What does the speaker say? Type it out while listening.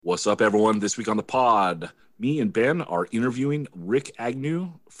What's up, everyone? This week on the pod, me and Ben are interviewing Rick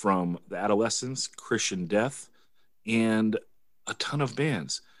Agnew from The Adolescents, Christian Death, and a ton of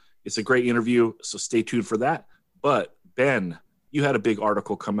bands. It's a great interview, so stay tuned for that. But Ben, you had a big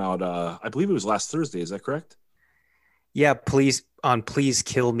article come out, I believe it was last Thursday. Is that correct? Yeah, please on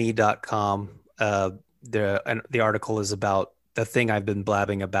pleasekillme.com. The article is about the thing I've been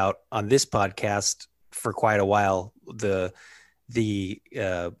blabbing about on this podcast for quite a while. The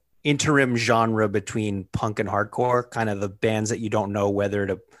interim genre between punk and hardcore, kind of the bands that you don't know whether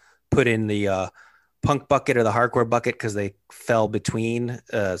to put in the punk bucket or the hardcore bucket because they fell between.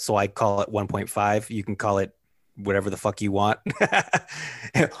 So I call it 1.5. You can call it whatever the fuck you want,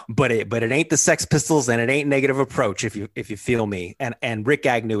 but it ain't the Sex Pistols and it ain't Negative Approach, if you feel me. And Rick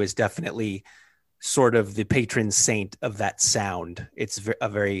Agnew is definitely sort of the patron saint of that sound. It's a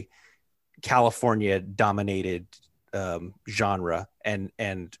very California dominated genre, and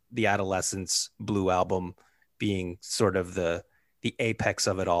the Adolescents Blue album being sort of the apex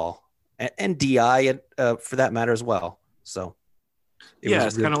of it all, and DI for that matter as well. So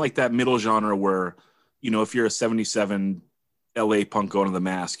it's kind of like that middle genre where, you know, if you're a 77 LA punk going to the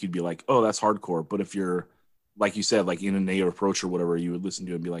Mask, you'd be like, oh, that's hardcore. But if you're, like you said, like in a Negative Approach or whatever, you would listen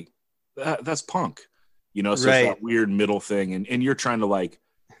to it and be like, that's punk, you know? So It's that weird middle thing. And you're trying to like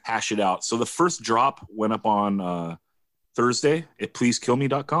hash it out. So the first drop went up on Thursday at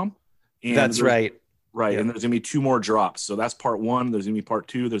pleasekillme.com. And that's right. Right. Yeah. And there's going to be 2 more drops. So that's part 1. There's going to be part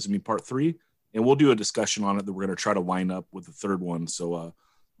 2. There's going to be part 3. And we'll do a discussion on it that we're going to try to line up with the third one. So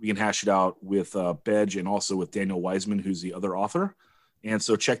we can hash it out with Bedge and also with Daniel Wiseman, who's the other author. And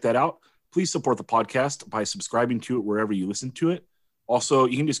so check that out. Please support the podcast by subscribing to it wherever you listen to it. Also,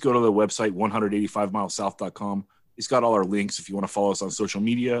 you can just go to the website, 185milessouth.com. It's got all our links if you want to follow us on social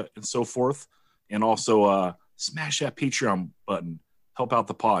media and so forth. And also smash that Patreon button. Help out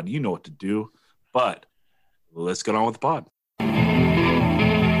the pod. You know what to do. But let's get on with the pod.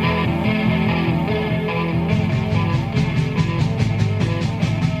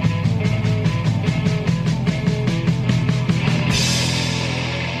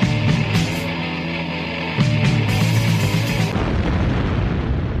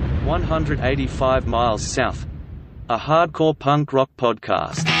 "185 Miles South", a hardcore punk rock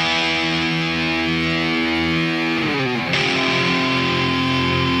podcast.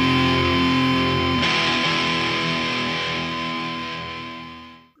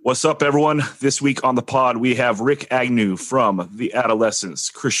 What's up, everyone? This week on the pod, we have Rick Agnew from The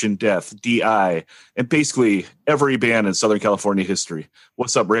Adolescents, Christian Death, DI, and basically every band in Southern California history.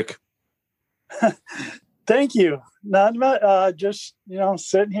 What's up, Rick? Thank you. Not much. Just,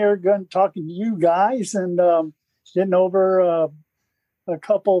 sitting here talking to you guys and getting over a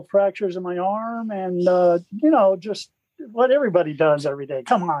couple fractures in my arm and, just what everybody does every day.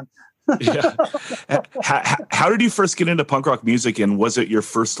 Come on. Yeah. How did you first get into punk rock music, and was it your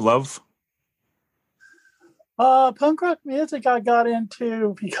first love? Punk rock music I got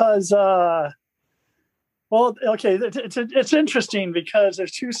into because, it's interesting because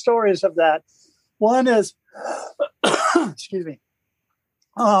there's 2 stories of that. One is, excuse me.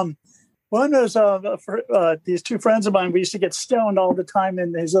 One is these 2 friends of mine. We used to get stoned all the time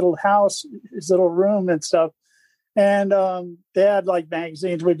in his little house, his little room and stuff. And they had like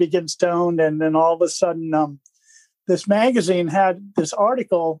magazines. We'd be getting stoned, and then all of a sudden, this magazine had this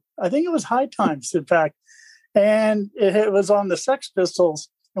article. I think it was High Times, in fact, and it was on the Sex Pistols.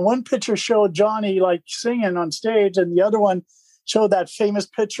 And one picture showed Johnny like singing on stage, and the other one showed that famous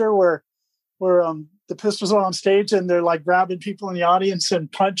picture where the Pistols are on stage and they're like grabbing people in the audience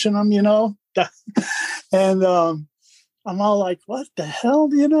and punching them, and I'm all like, what the hell,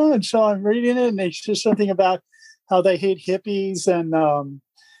 And so I'm reading it, and it's just something about how they hate hippies, and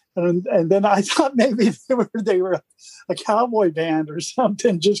then I thought maybe they were a cowboy band or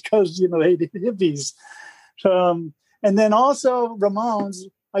something, just because they hated hippies. So, and then also Ramones.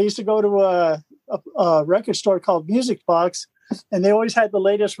 I used to go to a record store called Music Box, and they always had the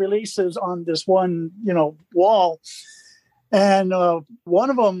latest releases on this one, wall. And one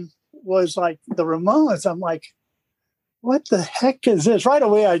of them was like the Ramones. I'm like, what the heck is this? Right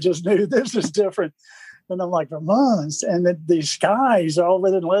away, I just knew this is different. And I'm like, Ramones. And then these guys are all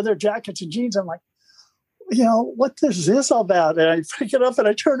in leather jackets and jeans. I'm like, what is this all about? And I pick it up and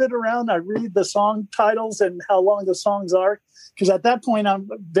I turn it around. I read the song titles and how long the songs are. Because at that point, I'm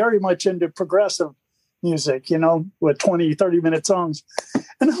very much into progressive music, with 20, 30-minute songs.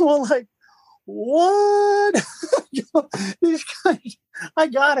 And I'm all like, what? These guys, I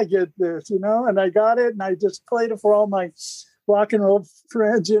got to get this, and I got it. And I just played it for all my rock and roll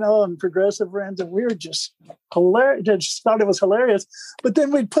friends, and progressive friends, and we were just hilarious. Just thought it was hilarious. But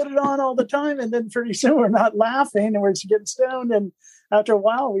then we'd put it on all the time, and then pretty soon we're not laughing, and we're just getting stoned. And after a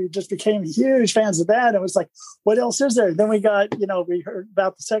while, we just became huge fans of that. It was like, what else is there? Then we got, we heard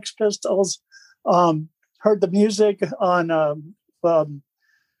about the Sex Pistols, heard the music on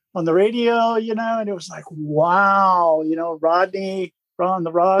the radio, and it was like, wow, Rodney on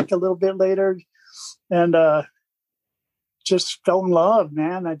the Rock a little bit later, and just fell in love,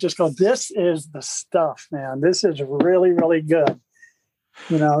 man. I just go, this is the stuff, man. This is really, really good.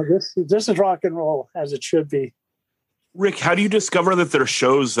 This is rock and roll as it should be. Rick, how do you discover that there are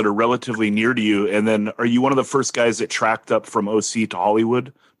shows that are relatively near to you? And then are you one of the first guys that tracked up from OC to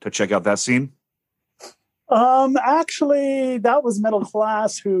Hollywood to check out that scene? Actually, that was Middle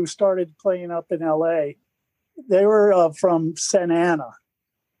Class who started playing up in LA. They were from Santa Ana.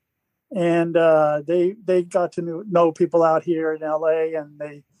 And they got to know people out here in LA, and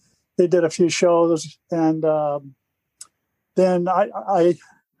they did a few shows. And then I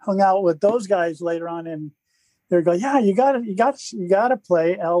hung out with those guys later on, and they're going, yeah, you got to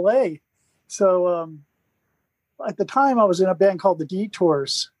play LA. So at the time, I was in a band called the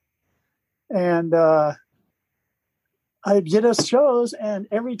Detours, and I'd get us shows, and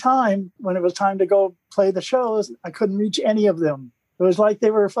every time when it was time to go play the shows, I couldn't reach any of them. It was like they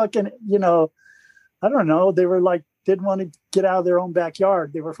were fucking, I don't know. They were like, didn't want to get out of their own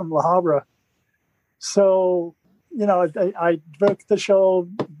backyard. They were from La Habra. So, I booked the show,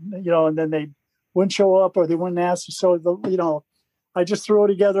 and then they wouldn't show up or they wouldn't ask. So, I just threw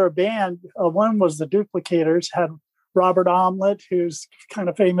together a band. One was the Duplicators, had Robert Omelette, who's kind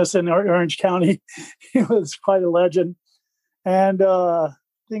of famous in Orange County. He was quite a legend. And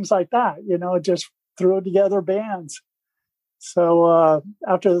things like that, just threw together bands. So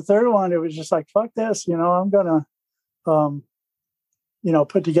after the third one, it was just like, fuck this, I'm going to,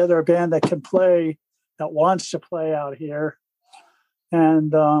 put together a band that can play, that wants to play out here.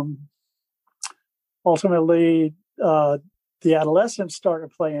 And ultimately, the Adolescents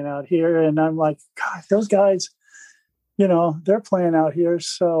started playing out here. And I'm like, God, those guys, they're playing out here.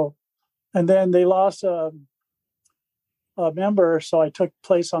 So, and then they lost a member. So I took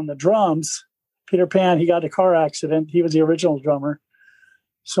place on the drums. Peter Pan, he got a car accident. He was the original drummer.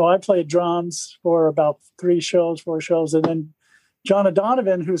 So I played drums for about 4 shows. And then John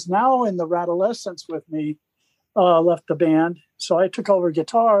O'Donovan, who's now in the Radolescents with me, left the band. So I took over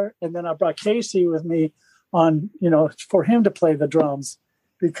guitar, and then I brought Casey with me on, for him to play the drums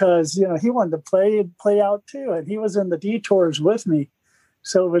because, he wanted to play out too. And he was in the Detours with me.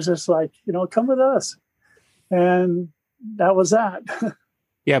 So it was just like, come with us. And that was that.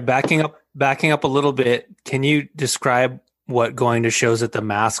 Yeah. Backing up a little bit. Can you describe what going to shows at the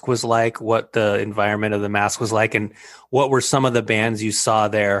Mask was like, what the environment of the Mask was like, and what were some of the bands you saw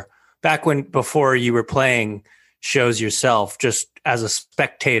there back before you were playing shows yourself, just as a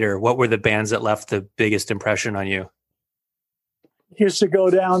spectator? What were the bands that left the biggest impression on you? Used to go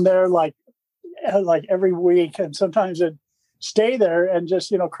down there like every week, and sometimes I'd stay there and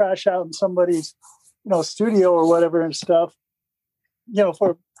just, crash out in somebody's, studio or whatever and stuff,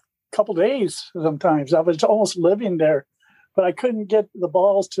 for a couple of days. Sometimes I was almost living there, but I couldn't get the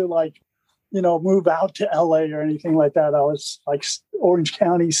balls to move out to LA or anything like that. I was like Orange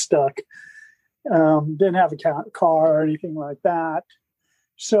County stuck. Didn't have a car or anything like that.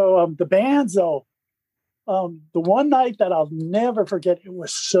 So the bands, though, the one night that I'll never forget, it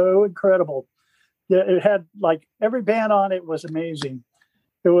was so incredible. Yeah, it had like every band on it was amazing.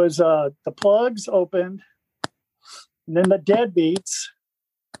 It was the Plugs opened, and then the Deadbeats,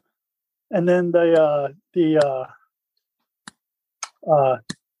 and then wait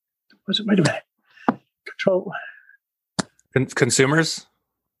a minute, Consumers?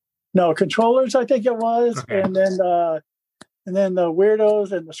 No, Controllers, I think it was, okay. and then the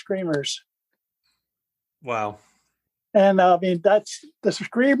Weirdos and the Screamers. Wow. And I mean, that's the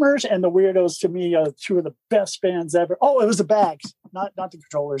Screamers and the Weirdos to me are two of the best bands ever. Oh, it was the Bags, not the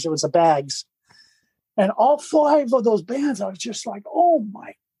Controllers. It was the Bags. And all 5 of those bands, I was just like, oh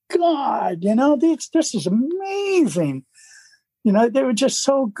my God, this is amazing. They were just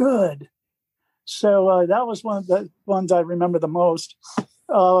so good. So that was one of the ones I remember the most.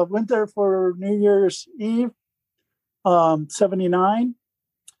 Went there for New Year's Eve, 79.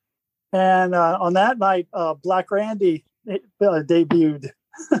 And on that night, Black Randy debuted.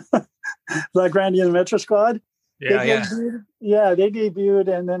 Black Randy and the Metro Squad. Yeah, yeah, they debuted,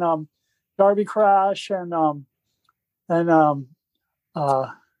 and then Darby Crash and what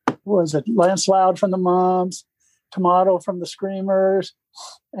was it? Lance Loud from the Moms, Tomato from the Screamers,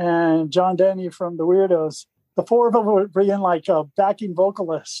 and John Denny from the Weirdos. the four of them were bringing like a backing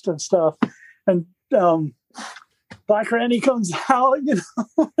vocalist and stuff. And Black Randy comes out,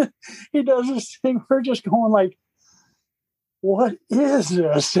 he does this thing. We're just going like, what is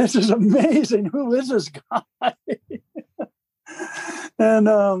this? This is amazing. Who is this guy?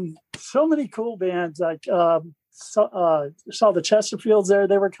 And so many cool bands. Like saw the Chesterfields there.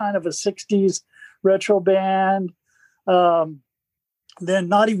 They were kind of a 60s retro band. Then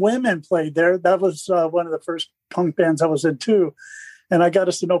Naughty Women played there. That was one of the first punk bands I was in too. And I got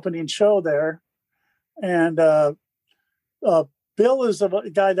us an opening show there. And Bill is a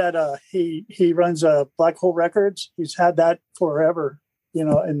guy that he runs Black Hole Records. He's had that forever,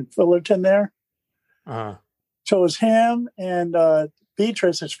 in Fullerton there. Uh-huh. So it was him and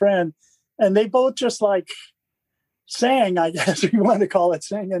Beatrice, his friend, and they both just like sang, I guess if you want to call it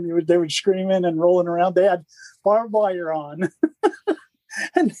singing. They were screaming and rolling around. They had barbed wire on.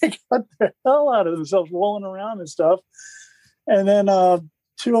 And they got the hell out of themselves rolling around and stuff. And then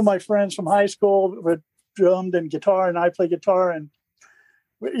two of my friends from high school were drummed and guitar, and I played guitar. And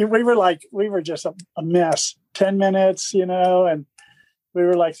we were just a mess. 10 minutes, and we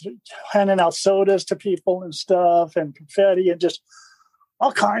were like handing out sodas to people and stuff and confetti and just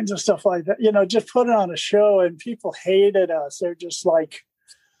all kinds of stuff like that, just putting on a show. And people hated us. They're just like,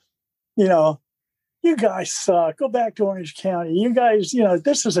 you guys suck. Go back to Orange County. You guys,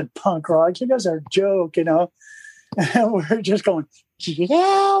 this isn't punk rock. You guys are a joke, And we're just going,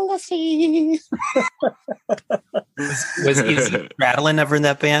 jealousy. Was Izzy Stradlin ever in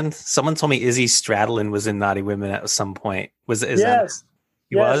that band? Someone told me Izzy Stradlin was in Naughty Women at some point. Yes.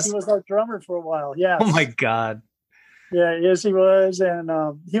 He was? He was our drummer for a while. Yeah. Oh my God. Yeah, yes, he was. And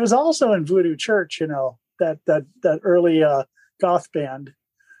he was also in Voodoo Church, that early goth band.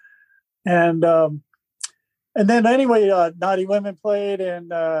 And then anyway, Naughty Women played,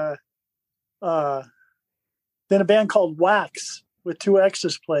 and then a band called Wax with two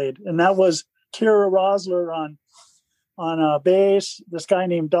X's played, and that was Kira Rosler on bass. This guy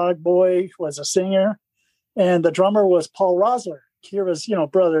named Dog Boy was a singer, and the drummer was Paul Rosler, Kira's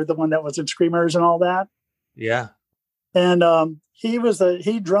brother, the one that was in Screamers and all that. Yeah, and he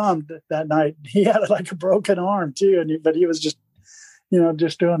drummed that night. He had like a broken arm too, but he was just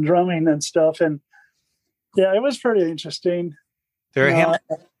just doing drumming and stuff. And yeah, it was pretty interesting. There are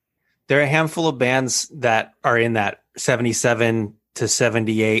a handful of bands that are in that 77 to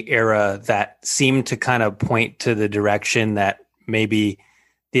 78 era that seem to kind of point to the direction that maybe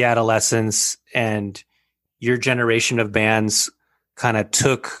the Adolescents and your generation of bands kind of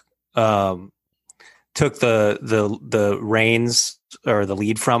took the reins or the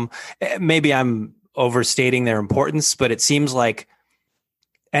lead from. Maybe I'm overstating their importance, but it seems like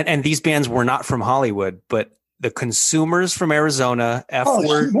And these bands were not from Hollywood, but the Consumers from Arizona,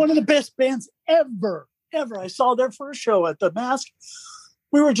 F-Word. One of the best bands ever. I saw their first show at the Mask.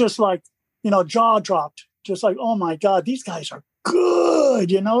 We were just like, jaw dropped. Just like, oh my God, these guys are good.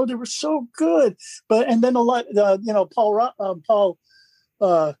 They were so good. And then a lot, Paul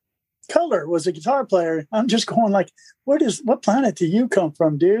Cutler was a guitar player. I'm just going like, what planet do you come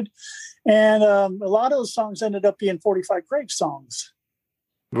from, dude? And a lot of those songs ended up being 45 Greg songs.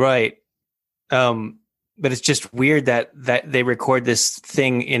 Right. But it's just weird that they record this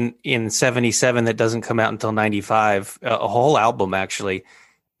thing in 77 that doesn't come out until 95, a whole album actually.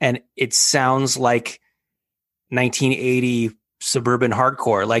 And it sounds like 1980 suburban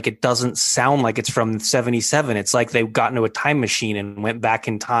hardcore. Like it doesn't sound like it's from 77. It's like they got into a time machine and went back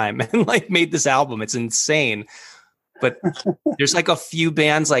in time and like made this album. It's insane. But there's like a few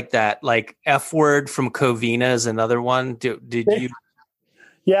bands like that, like F-Word from Covina is another one. Did you?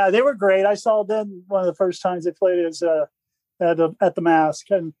 Yeah, they were great. I saw them one of the first times they played is at the Mask,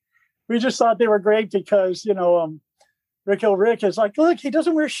 and we just thought they were great because Rick is like, look, he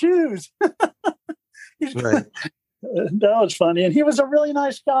doesn't wear shoes. Right. That was funny, and he was a really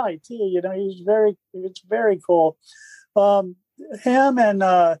nice guy too. He was very cool. Him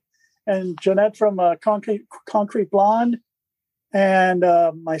and Jeanette from Concrete Blonde, and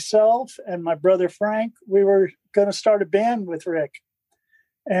myself and my brother Frank, we were going to start a band with Rick.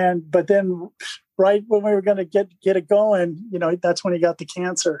 But then right when we were going to get it going, that's when he got the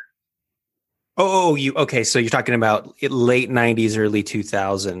cancer. Oh, okay. So you're talking about late 90s, early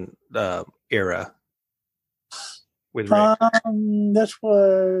 2000 era with Rick. This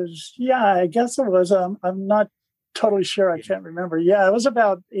was, I guess it was. I'm not totally sure. I can't remember. Yeah, it was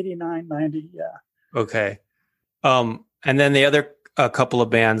about 89, 90. Yeah. Okay. And then the other couple of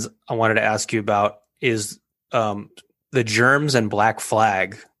bands I wanted to ask you about is the Germs and Black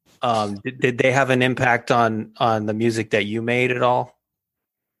Flag. Did they have an impact on the music that you made at all?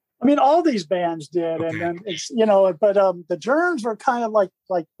 I mean, all these bands did, Okay. and then it's but the Germs were kind of like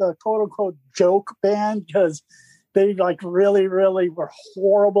the quote unquote joke band because they like really were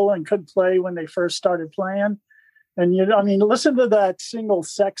horrible and couldn't play when they first started playing. And listen to that single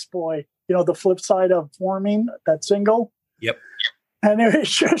 "Sex Boy." The flip side of Forming, that single. Yep. And it was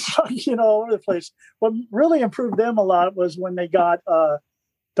just like all over the place. What really improved them a lot was when they got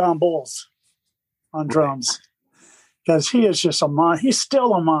Don Bowles on drums. Because he is just he's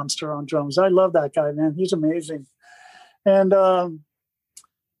still a monster on drums. I love that guy, man. He's amazing. And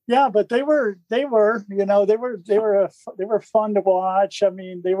but they were fun to watch. I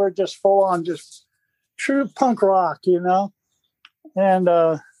mean, they were just full on just true punk rock, and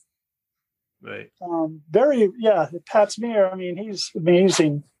Right. Pat Smear. I mean, he's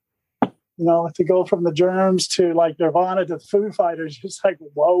amazing. To go from the Germs to like Nirvana to the Foo Fighters, it's like,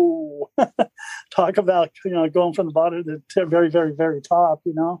 whoa. Talk about, going from the bottom to the very, very, very top,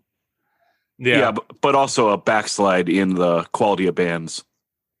 Yeah, but also a backslide in the quality of bands.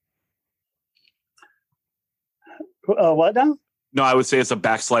 What now? No, I would say it's a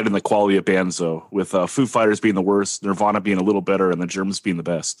backslide in the quality of bands, though, with Foo Fighters being the worst, Nirvana being a little better, and the Germs being the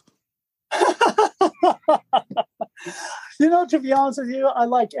best. To be honest with you, I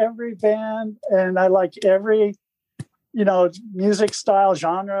like every band and I like every, music style,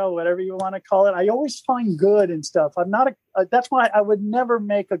 genre, whatever you want to call it. I always find good and stuff. I'm not that's why I would never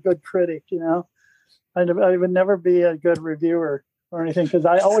make a good critic, I would never be a good reviewer or anything because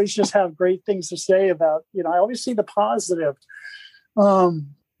I always just have great things to say about, I always see the positive.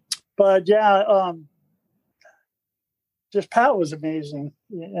 But yeah, just Pat was amazing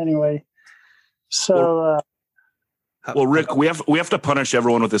anyway. So, well, Rick, we have to punish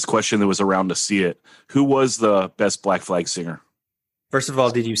everyone with this question that was around to see it. Who was the best Black Flag singer? First of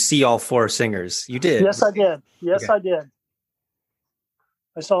all, did you see all four singers? You did. Yes, I did. Yes, Okay. I did.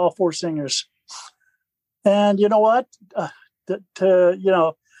 I saw all four singers. And you know what? I'm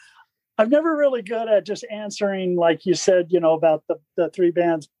never really good at just answering, like you said, about the three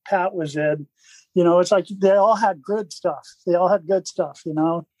bands Pat was in. It's like they all had good stuff. They all had good stuff,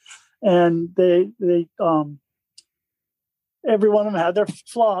 and they every one of them had their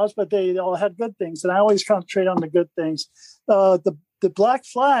flaws, but they all had good things. And I always concentrate on the good things. The Black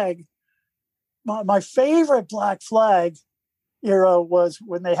Flag, my favorite Black Flag era was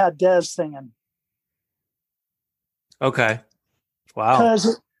when they had Dez singing. Okay. Wow.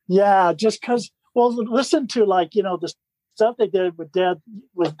 Listen to the stuff they did with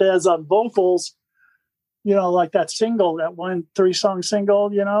Dez on vocals, like that single, that 3-song single,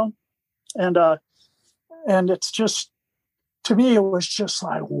 and it's just, to me, it was just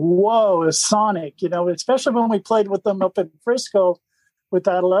like, whoa, it's Sonic, especially when we played with them up in Frisco with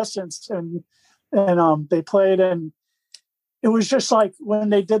Adolescents and they played, and it was just like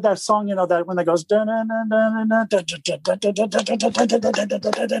when they did that song, that when it goes,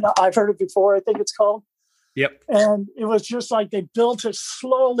 I've heard it before, I think it's called. Yep. And it was just like they built it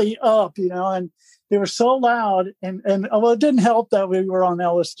slowly up, and they were so loud. And it didn't help that we were on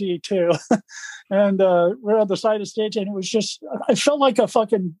LSD too. And we're on the side of the stage, and it was just, I felt like a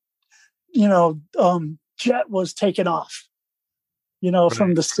fucking, jet was taken off,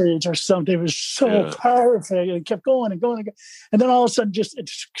 from the stage or something. It was so perfect, and it kept going and going and going. And then all of a sudden, it just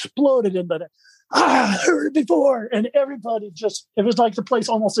exploded into that. I heard it before, and everybody it was like the place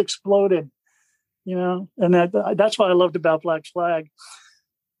almost exploded, and that's what I loved about Black Flag.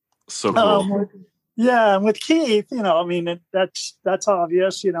 So cool. And with Keith, that's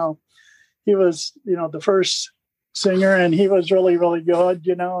obvious, he was, the first singer, and he was really, really good,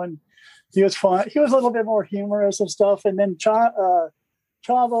 and he was fun. He was a little bit more humorous and stuff. And then Chavo,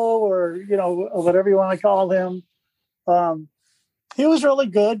 or, whatever you want to call him, he was really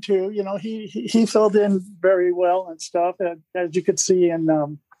good too. He filled in very well and stuff, as you could see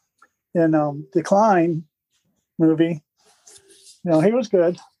in Decline movie. He was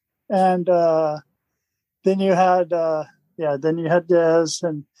good. And then you had Dez,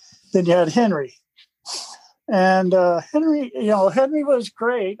 and then you had Henry. And Henry was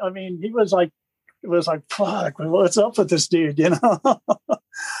great. I mean, it was like, fuck, what's up with this dude?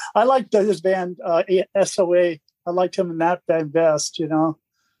 I liked his band SOA. I liked him in that band best.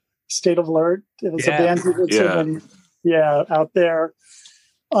 State of Alert. It was a band he was in, out there.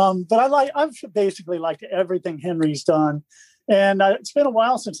 But I've basically liked everything Henry's done. And it's been a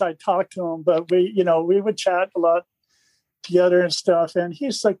while since I talked to him, but we would chat a lot together and stuff. And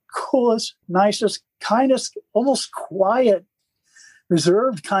he's the coolest, nicest, kindest, almost quiet,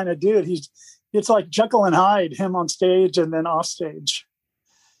 reserved kind of dude. It's like Jekyll and Hyde, him on stage and then off stage.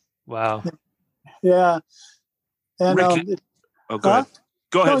 Wow. Yeah. And Rick, go ahead.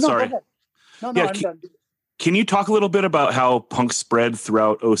 Go ahead. Sorry. Go ahead. No, Yeah, I'm done. Can you talk a little bit about how punk spread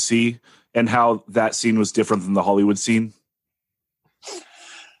throughout OC and how that scene was different than the Hollywood scene?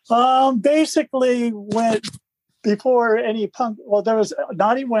 Basically, before any punk, well, there was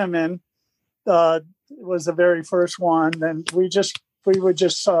Naughty Women. Was the very first one, and we would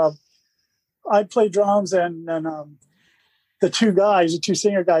just. I'd play drums, and the two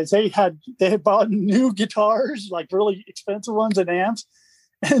singer guys, they had bought new guitars, like really expensive ones, and amps,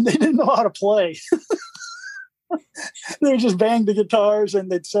 and they didn't know how to play. They just banged the guitars, and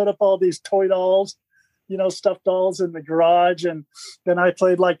they'd set up all these toy dolls, stuffed dolls in the garage, and then I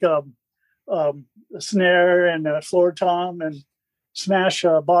played like a snare and a floor tom and smash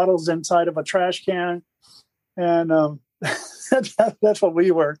bottles inside of a trash can, and that's what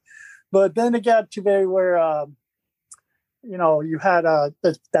we were. But then it got to where you had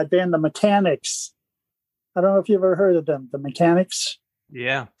that band, the Mechanics. I don't know if you've ever heard of them, the Mechanics.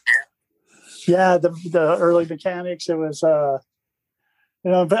 Yeah. Yeah, the early Mechanics. It was, but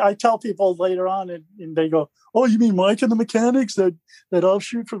I tell people later on, and they go, "Oh, you mean Mike and the Mechanics, that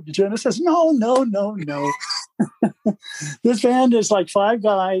offshoot from Genesis?" No. This band is like 5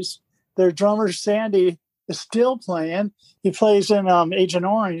 guys. Their drummer Sandy is still playing. He plays in Agent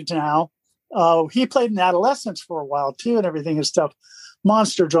Orange now. He played in Adolescence for a while too, and everything and stuff.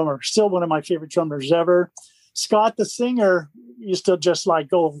 Monster drummer, still one of my favorite drummers ever. Scott, the singer, used to just like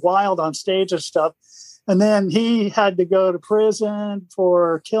go wild on stage and stuff. And then he had to go to prison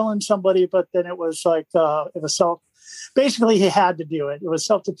for killing somebody, but then it was like, it was basically he had to do it. It was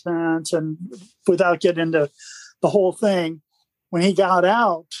self-defense, and without getting into the whole thing, when he got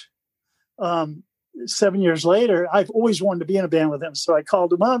out, 7 years later, I've always wanted to be in a band with him. So I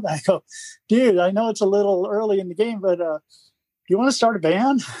called him up. I go, "Dude, I know it's a little early in the game, but you want to start a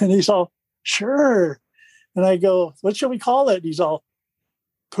band?" And he's all, "Sure." And I go, "What should we call it?" And he's all,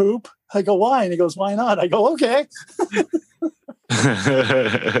 "Poop." I go, "Why?" And he goes, "Why not?" I go, "Okay."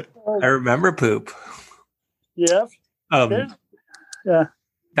 I remember Poop. Yeah. Yeah.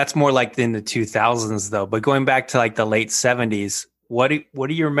 That's more like in the 2000s though. But going back to like the late 70s, what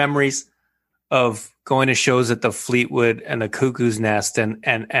are your memories of going to shows at the Fleetwood and the Cuckoo's Nest,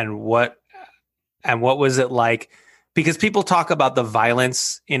 and what was it like? Because people talk about the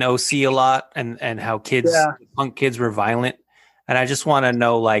violence in OC a lot, and how punk kids were violent. And I just want to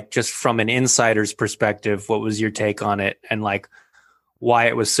know, like, just from an insider's perspective, what was your take on it, and like why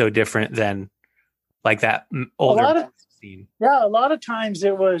it was so different than like that older scene? Yeah, a lot of times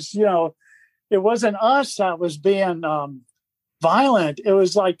it was, it wasn't us that was being violent. It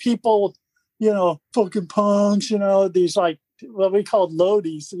was like people, fucking punks, these like what we called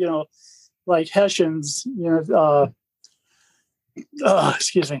loadies, like Hessians,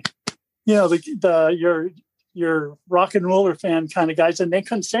 excuse me, your rock and roller fan kind of guys, and they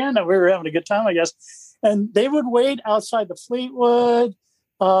couldn't stand that we were having a good time, I guess. And they would wait outside the Fleetwood.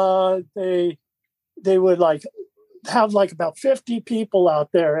 They would like have like about 50 people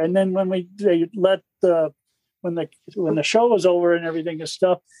out there, and then when the show was over and everything and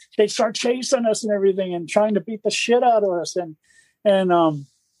stuff, they'd start chasing us and everything and trying to beat the shit out of us. And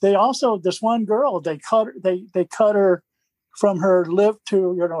they also, this one girl, they cut her from her lip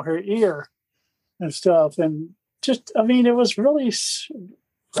to her ear and stuff, and just, I mean, it was really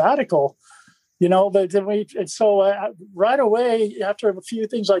radical, but then right away after a few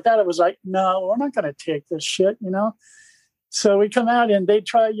things like that, it was like, no, we're not going to take this shit, So we come out and they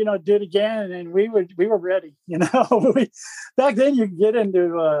try, do it again, and we were ready, Back then you could get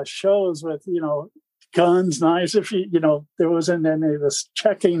into shows with, guns, knives, if there wasn't any of this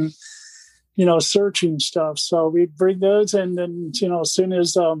checking, searching stuff. So we'd bring those, and then, as soon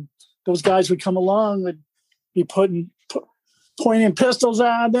as those guys would come along, would be pointing pistols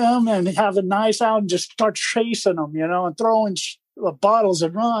at them and have a knife out and just start chasing them, and throwing bottles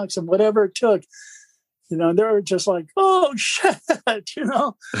and rocks and whatever it took. They were just like, "Oh shit," And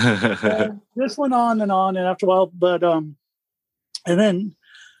this went on, and after a while, but and then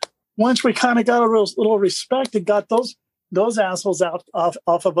once we kind of got a little respect and got those assholes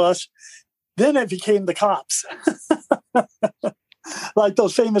off of us, then it became the cops. Like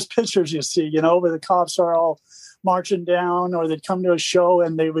those famous pictures you see, where the cops are all marching down, or they'd come to a show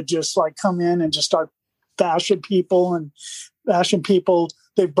and they would just like come in and just start bashing people.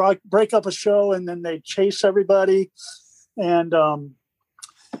 They break up a show, and then they chase everybody. And I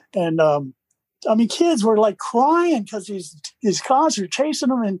mean, kids were like crying because these cops were chasing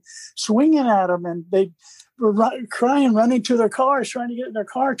them and swinging at them, and they were crying, running to their cars, trying to get in their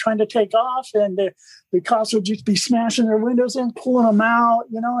car, trying to take off. And the cops would just be smashing their windows in, pulling them out,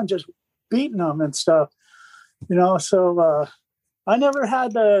 and just beating them and stuff, So I never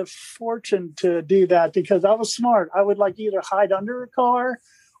had the fortune to do that because I was smart. I would like either hide under a car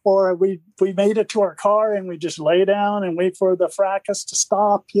or we made it to our car and we just lay down and wait for the fracas to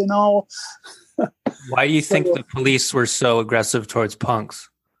stop, you know. Why do you think the police were so aggressive towards punks?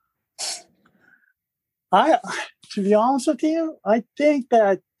 To be honest with you, I think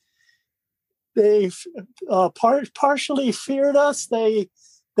that they partially feared us. They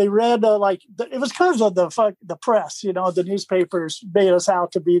read it was because of the press, you know, the newspapers made us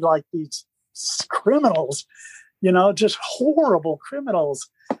out to be like these criminals, you know, just horrible criminals.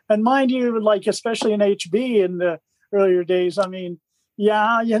 And mind you, like especially in HB in the earlier days, I mean,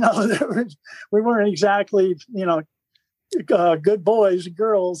 yeah, you know, we weren't exactly, you know, good boys and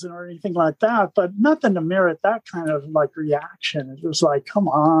girls or anything like that, but nothing to merit that kind of like reaction. It was like, come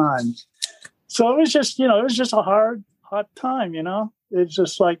on. So it was just, you know, it was just a hot time, you know. It's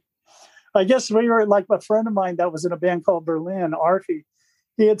just like, I guess we were like a friend of mine that was in a band called Berlin, Arfie.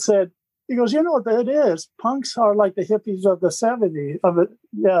 He had said, he goes, you know what it is? Punks are like the hippies of the 70s, the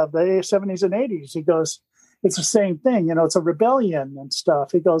 70s and 80s. He goes, it's the same thing, you know, it's a rebellion and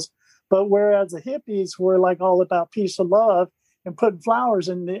stuff. He goes, but whereas the hippies were like all about peace and love and putting flowers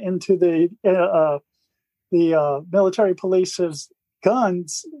into the military police's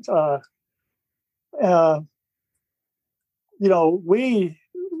guns, you know, we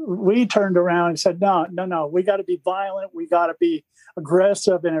turned around and said, no, we got to be violent. We got to be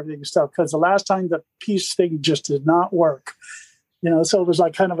aggressive and everything and stuff. Because the last time the peace thing just did not work, you know, so it was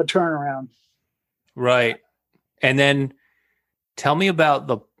like kind of a turnaround. Right. And then tell me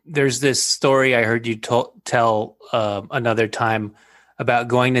about there's this story I heard you tell another time about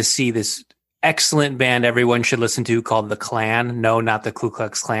going to see this excellent band everyone should listen to called The Klan. No, not the Ku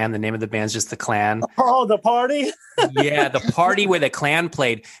Klux Klan. The name of the band's just The Klan. Oh, the party? Yeah, the party where the Klan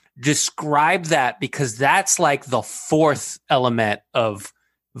played. Describe that, because that's like the fourth element of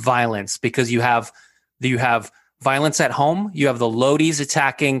violence, because you have violence at home, you have the Lodies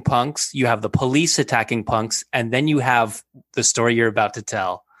attacking punks, you have the police attacking punks, and then you have the story you're about to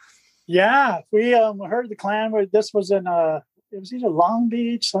tell. Yeah, we heard the Klan. This was in it was either Long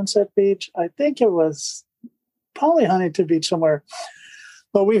Beach, Sunset Beach. I think it was probably Huntington Beach somewhere.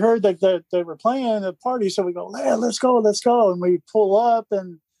 But we heard that they were playing the party, so we go, yeah, let's go. And we pull up,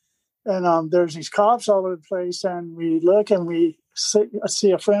 and there's these cops all over the place, and we look and we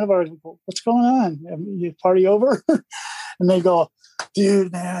see a friend of ours. We go, what's going on? And you party over? And they go,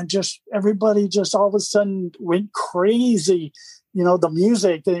 dude, man, just everybody just all of a sudden went crazy. You know, the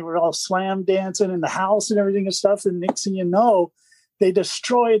music, they were all slam dancing in the house and everything and stuff. And next thing you know, they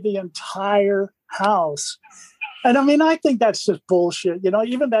destroyed the entire house. And I mean, I think that's just bullshit. You know,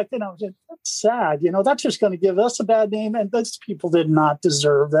 even back then I was like, that's sad. You know, that's just going to give us a bad name. And those people did not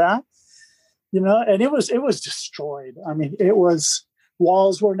deserve that. You know, and it was destroyed. I mean,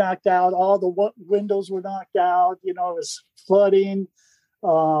 walls were knocked out. All the windows were knocked out. You know, it was flooding.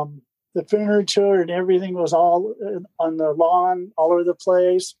 The furniture and everything was all on the lawn, all over the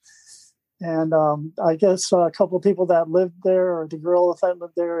place. And I guess a couple of people that lived there, or the girl that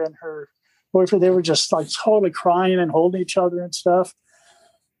lived there and her boyfriend, they were just like totally crying and holding each other and stuff.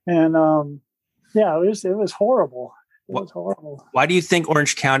 And yeah, it was horrible. It was horrible. Why do you think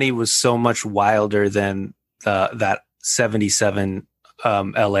Orange County was so much wilder than that 77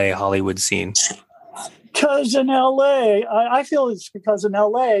 LA Hollywood scene? Because in LA, I feel it's because in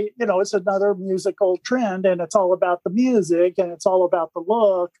LA, you know, it's another musical trend, and it's all about the music, and it's all about the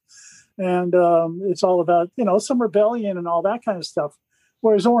look, and it's all about, you know, some rebellion and all that kind of stuff.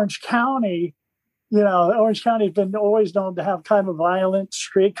 Whereas Orange County, you know, Orange County has been always known to have kind of a violent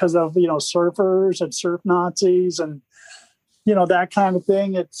streak because of, you know, surfers and surf Nazis and, you know, that kind of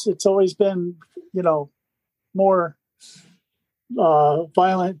thing. It's always been, you know, more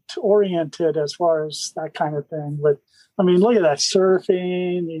violent oriented as far as that kind of thing. But I mean, look at that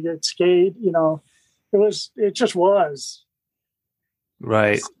surfing, you get skate, you know, it just was.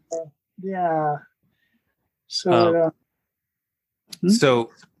 Right. So, yeah. So,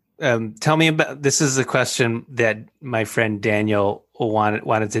 tell me about, this is a question that my friend Daniel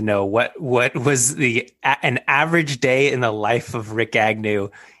wanted to know. What was an average day in the life of Rick Agnew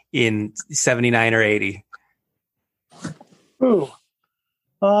in 79 or 80? Ooh.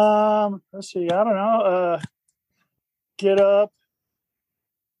 Let's see. I don't know. Get up.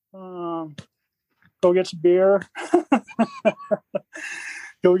 Go get some beer.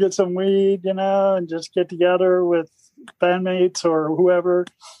 Go get some weed, you know, and just get together with bandmates or whoever,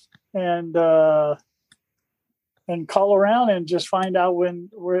 and call around and just find out where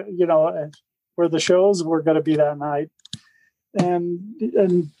the shows were going to be that night, and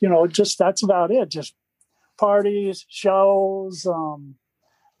you know, just that's about it. Just parties, shows.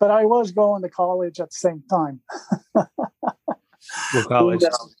 But I was going to college at the same time. What college?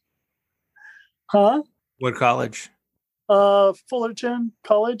 Huh? What college? Fullerton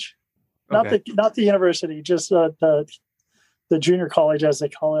College. Okay. Not the university, just the junior college, as they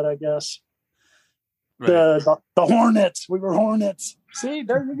call it, I guess. Right. The Hornets. We were Hornets. See,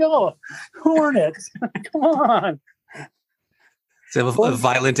 there you go. Hornets. Come on. It's a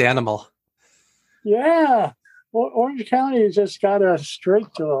violent animal. Yeah. Orange County has just got a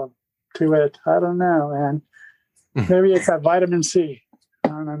streak to it. I don't know, man. Maybe it's that vitamin C.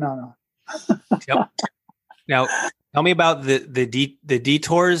 No. Yep. Now, tell me about the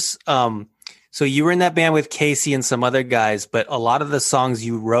Detours. So you were in that band with Casey and some other guys, but a lot of the songs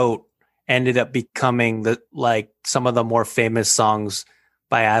you wrote ended up becoming some of the more famous songs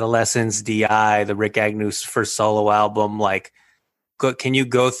by Adolescents, DI, the Rick Agnews first solo album. Can you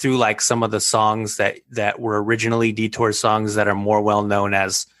go through some of the songs that were originally Detour songs that are more well known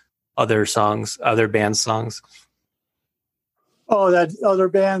as other band songs? Oh, that other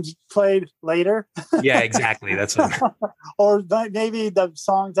bands played later? Yeah, exactly. That's what or maybe the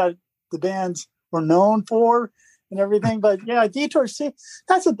songs that the bands were known for and everything. But yeah, Detours. See,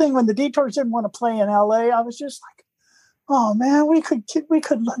 that's the thing. When the Detours didn't want to play in LA, I was just like, oh man, we could kill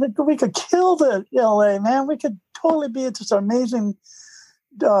the LA, man. We could totally be this amazing,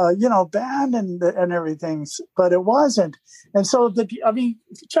 band and everything. But it wasn't. And so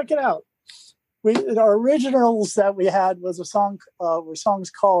check it out. Our originals that we had was were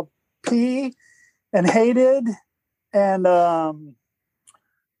songs called P and Hated and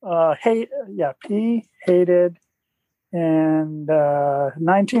P, Hated, and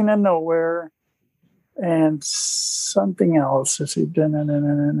 19 and Nowhere, and something else.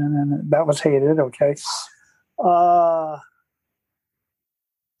 That was Hated, okay.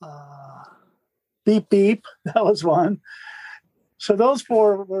 Beep Beep, that was one. So those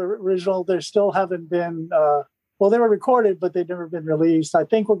four were original. They still haven't been, they were recorded, but they've never been released. I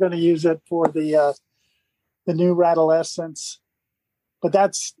think we're going to use it for the new Rattlescence. But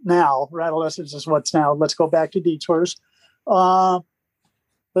that's now. Rattlescence is what's now. Let's go back to Detours. Let's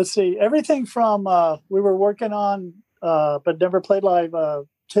see. Everything from we were working on, but never played live,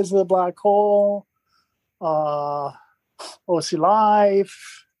 Tis of the Black Hole, OC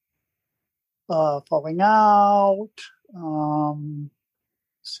Life, Falling Out,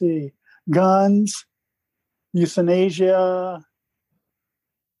 see, Guns, Euthanasia.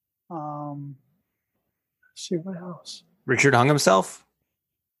 Let's see what else. Richard hung himself?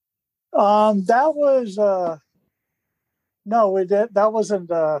 That was no, we did. That wasn't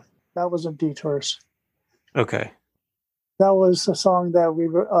Detours. Okay. That was a song that we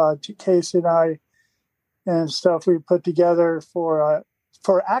were Casey and I and stuff we put together for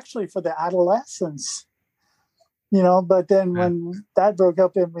the Adolescents. But then when that broke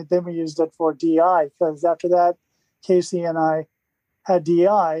up, then we used it for DI, because after that, Casey and I had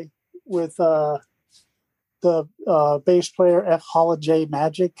DI with the bass player F. Holiday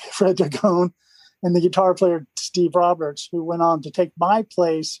Magic, Fred Dragone, and the guitar player Steve Roberts, who went on to take my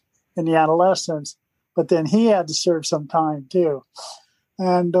place in the Adolescents, but then he had to serve some time too.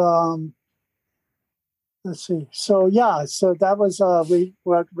 And let's see. So that was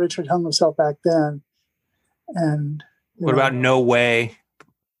what Richard hung himself back then. And what about No Way?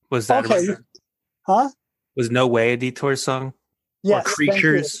 Was that was No Way a Detour song? Yes. Or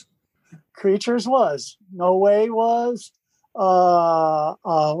Creatures? Creatures was. No Way was. What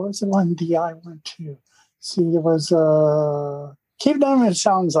was the one DI went to? See, there was keep them in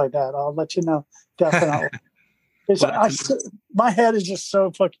sounds like that. I'll let you know. Definitely. My head is just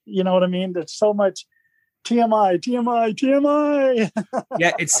so fucking, you know what I mean? There's so much TMI.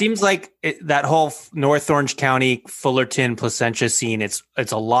 Yeah, it seems like that whole North Orange County, Fullerton, Placentia scene, it's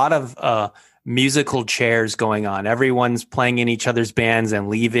a lot of musical chairs going on. Everyone's playing in each other's bands and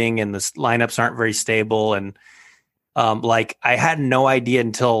leaving, and the lineups aren't very stable. And I had no idea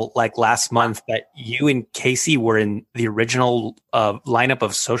until last month that you and Casey were in the original lineup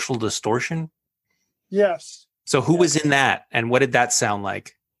of Social Distortion. Yes. So who was in that, and what did that sound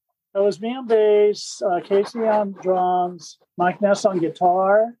like? It was me on bass, Casey on drums, Mike Ness on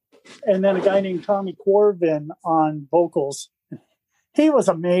guitar, and then a guy named Tommy Corvin on vocals. He was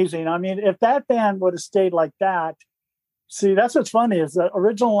amazing. I mean, if that band would have stayed like that, see, that's what's funny is the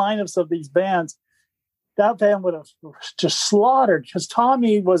original lineups of these bands, that band would have just slaughtered, because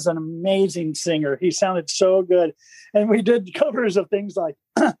Tommy was an amazing singer. He sounded so good. And we did covers of things like,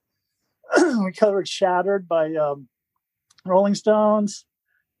 we covered Shattered by Rolling Stones.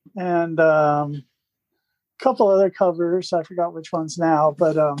 And couple other covers. I forgot which ones now,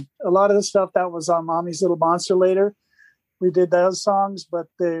 but a lot of the stuff that was on Mommy's Little Monster later, we did those songs, but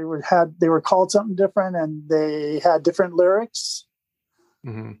they were called something different and they had different lyrics.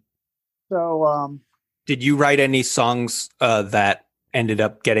 Mm-hmm. So, did you write any songs that ended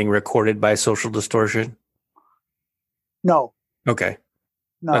up getting recorded by Social Distortion? No. Okay.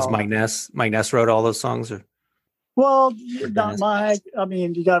 No. That's Mike Ness. Mike Ness wrote all those songs, or? Well, not Mike. I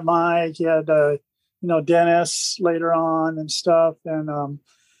mean, you got Mike. You had, Dennis later on and stuff. And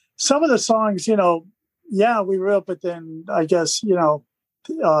some of the songs, we wrote, but then I guess,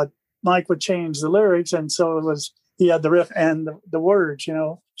 Mike would change the lyrics. And so he had the riff and the words,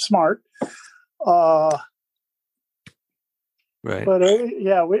 smart. Right. But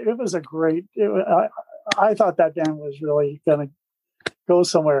it was a great, I thought that band was really going to go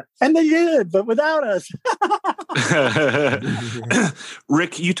somewhere. And they did, but without us.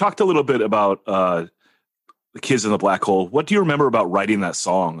 Rick, you talked a little bit about the Kids in the Black Hole. What do you remember about writing that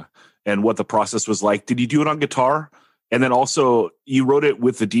song and what the process was like? Did you do it on guitar? And then also, you wrote it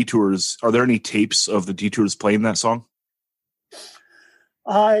with the Detours. Are there any tapes of the Detours playing that song?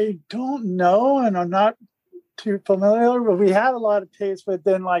 I don't know, and I'm not too familiar, but we had a lot of tapes, but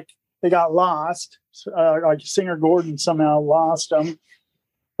then they got lost. Singer Gordon somehow lost them.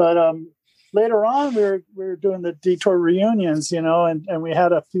 But later on, we were doing the Detour reunions, and we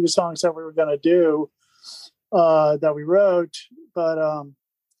had a few songs that we were going to do that we wrote, but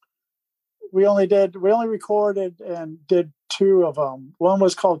we only recorded and did two of them. One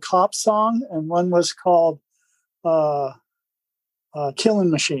was called Cop Song, and one was called Killing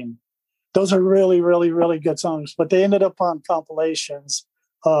Machine. Those are really, really, really good songs, but they ended up on compilations,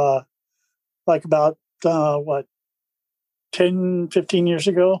 about 10, 15 years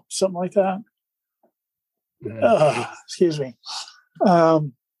ago, something like that. Excuse me.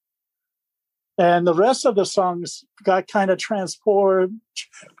 And the rest of the songs got kind of transposed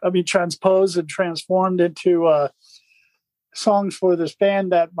and transformed into songs for this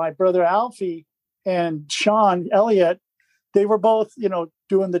band that my brother Alfie and Sean Elliott, they were both,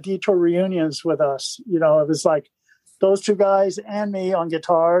 doing the Detour reunions with us. It was like those two guys and me on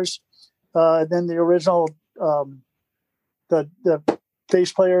guitars. Then the original, the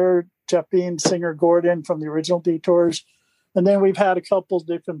bass player, Jeff Bean, singer Gordon from the original Detours. And then we've had a couple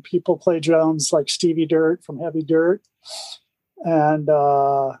different people play drums, like Stevie Dirt from Heavy Dirt, and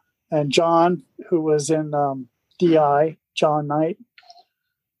John, who was in DI, John Knight.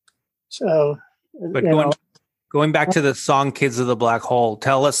 So, but going back to the song "Kids of the Black Hole,"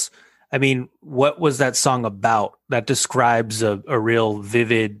 tell us. I mean, what was that song about? That describes a real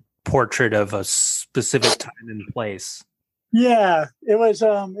vivid portrait of a specific time and place. Yeah, it was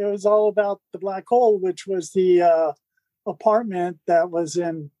all about the black hole, which was the apartment that was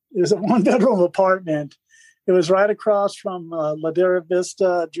it was a 1-bedroom apartment. It was right across from Ladera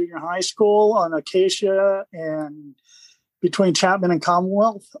Vista Junior High School on Acacia and between Chapman and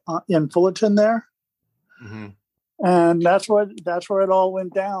Commonwealth in Fullerton there. Mm-hmm. And that's where it all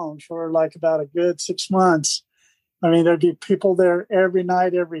went down for about a good 6 months. I mean, there'd be people there every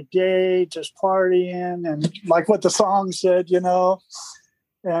night, every day, just partying and like what the song said,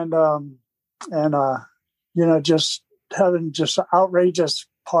 and just having just outrageous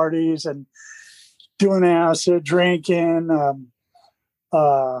parties and doing acid, drinking,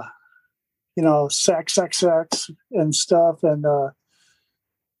 sex and stuff. And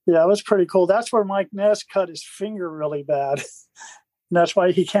it was pretty cool. That's where Mike Ness cut his finger really bad. And that's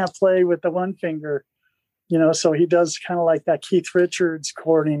why he can't play with the one finger. So he does kind of like that Keith Richards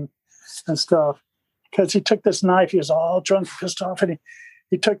chording and stuff. Because he took this knife, he was all drunk, pissed off, and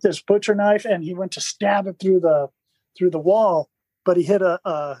he took this butcher knife and he went to stab it through the wall, but he hit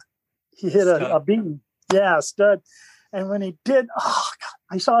a beam, stud. And when he did, oh God,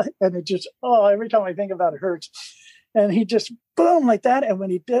 I saw it, and it just every time I think about it, it hurts. And he just boom like that, and when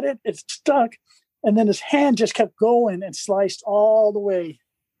he did it, it stuck, and then his hand just kept going and sliced all the way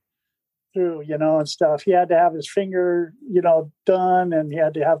through, and stuff. He had to have his finger, done, and he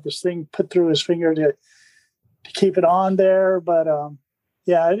had to have this thing put through his finger to keep it on there. But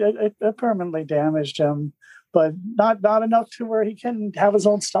it permanently damaged him, but not enough to where he can have his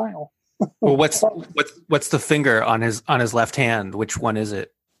own style. Well, what's the finger on his left hand? Which one is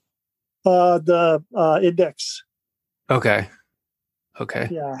it? The index. Okay.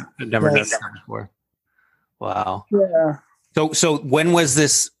 Yeah. I've never done that before. Wow. Yeah. So when was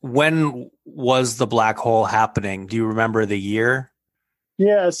the black hole happening? Do you remember the year?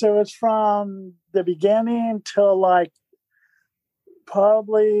 Yeah, so it's from the beginning till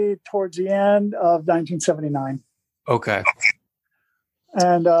probably towards the end of 1979. Okay.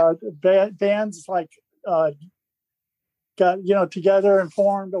 And bands got together and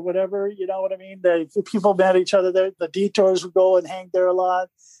formed or whatever. You know what I mean? The people met each other there. The Detours would go and hang there a lot.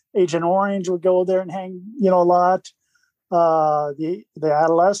 Agent Orange would go there and hang a lot. The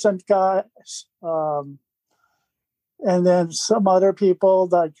Adolescent guys, and then some other people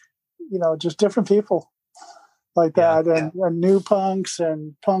like just different people like that, and new punks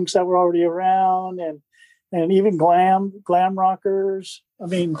and punks that were already around, and even glam rockers. I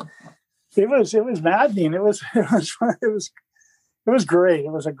mean, it was maddening. It was great.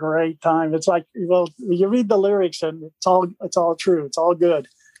 It was a great time. It's like, well, you read the lyrics and it's all true. It's all good.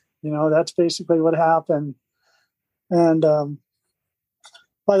 That's basically what happened. And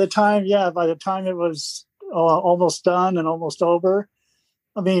by the time it was almost done and almost over,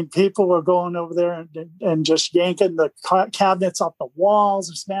 I mean, people were going over there and just yanking the cabinets off the walls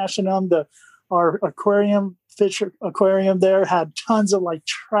and smashing them. Our fish aquarium there had tons of like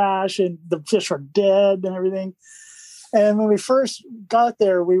trash, and the fish were dead and everything. And when we first got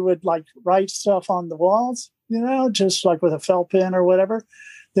there, we would like write stuff on the walls, just like with a felt pen or whatever.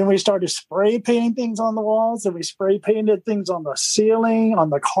 Then we started spray painting things on the walls, and we spray painted things on the ceiling, on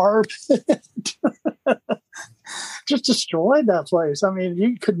the carpet. Just destroyed that place. I mean,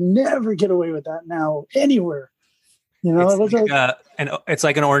 you could never get away with that now anywhere. It's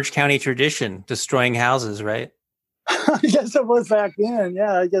like an Orange County tradition, destroying houses, right? I guess it was back then.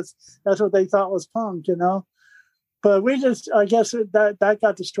 Yeah, I guess that's what they thought was punk, But I guess that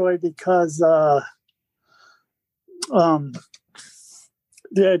got destroyed because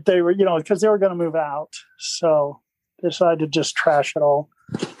they were, because they were going to move out, so decided to just trash it all.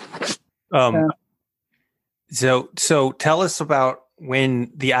 So tell us about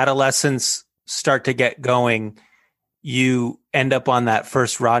when the Adolescents start to get going. You end up on that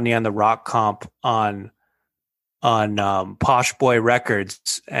first Rodney on the Rock comp on Posh Boy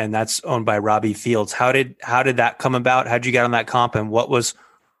Records, and that's owned by Robbie Fields. How did that come about? How'd you get on that comp, and what was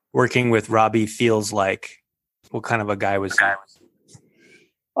working with Robbie Fields like? What kind of a guy was he?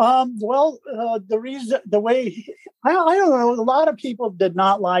 The way I don't know, a lot of people did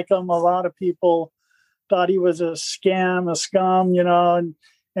not like him. A lot of people thought he was a scum,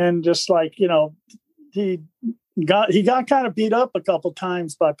 and just like, he got kind of beat up a couple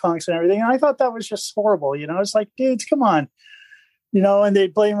times by punks and everything. And I thought that was just horrible. It's like, dudes, come on, and they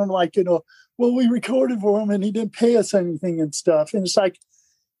blame him like, well, we recorded for him and he didn't pay us anything and stuff. And it's like,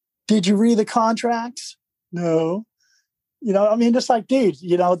 did you read the contracts? No. I mean, just like, dude,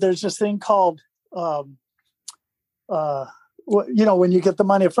 there's this thing called, when you get the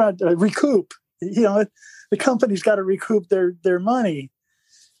money up front, recoup, the company's got to recoup their money.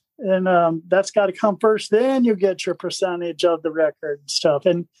 And that's got to come first. Then you get your percentage of the record and stuff.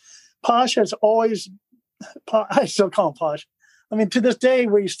 And Posh has always, I still call him Posh. I mean, to this day,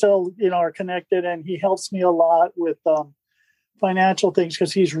 we still, are connected, and he helps me a lot with financial things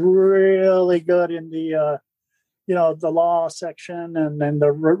because he's really good in the, the law section and then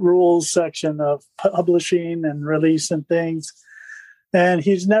the rules section of publishing and release and things. And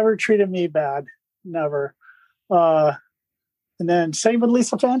he's never treated me bad, never. And then same with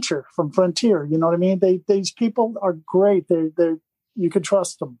Lisa Fancher from Frontier. You know what I mean? These people are great. They're you can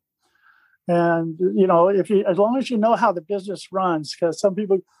trust them. And as long as you know how the business runs, because some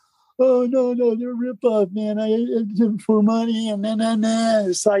people, oh no, they're rip off, man. I did them for money, and then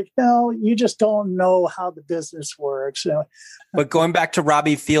it's like, no, you just don't know how the business works. But going back to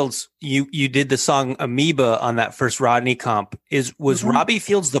Robbie Fields, you did the song Amoeba on that first Rodney comp. Was Robbie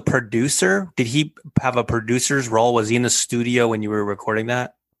Fields the producer? Did he have a producer's role? Was he in the studio when you were recording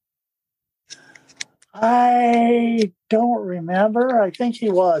that? I don't remember. I think he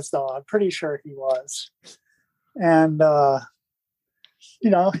was, though. I'm pretty sure he was. And he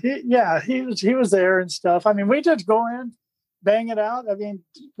was there and stuff. I mean, we just go in, bang it out. I mean,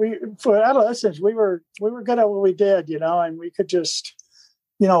 for adolescents, we were good at what we did, and we could just,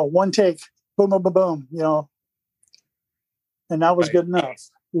 one take, boom, boom, boom, boom, and that was good enough.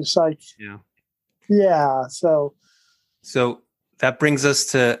 It's like, yeah. So that brings us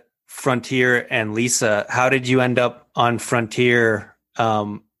to Frontier and Lisa. How did you end up on Frontier?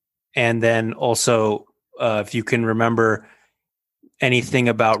 And then also, if you can remember anything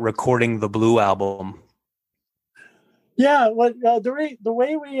about recording the Blue album. Yeah, the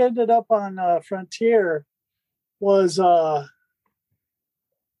way we ended up on Frontier was I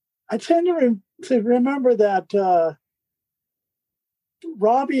tend to remember that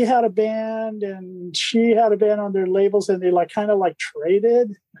Robbie had a band and she had a band on their labels, and they kind of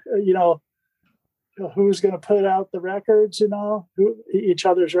traded, who's going to put out the records, each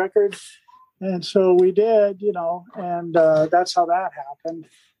other's record. And so we did, and that's how that happened.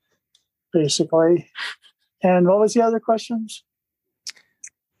 basically. And what was the other questions?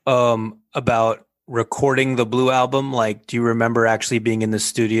 About recording the Blue Album. Like, do you remember actually being in the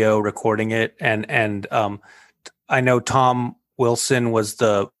studio recording it? And I know Tom Wilson was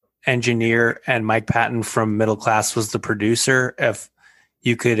the engineer and Mike Patton from Middle Class was the producer. If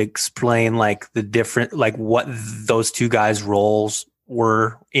you could explain like the different, like what those two guys' roles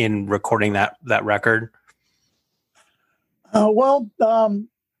were in recording that record.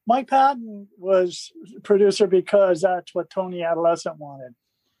 Mike Patton was producer because that's what Tony Adolescent wanted.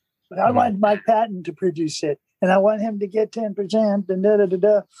 But I wanted Mike Patton to produce it, and I want him to get 10%.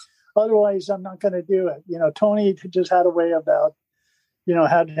 And otherwise, I'm not going to do it. You know, Tony just had a way about, you know,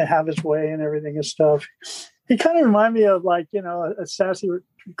 had to have his way and everything and stuff. He kind of reminded me of like, you know, a sassy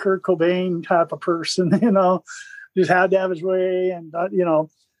Kurt Cobain type of person. You know, just had to have his way, and you know.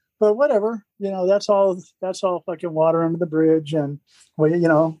 But whatever, you know, that's all fucking water under the bridge. And we, you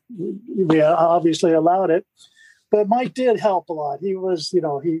know, we obviously allowed it, but Mike did help a lot. He was, you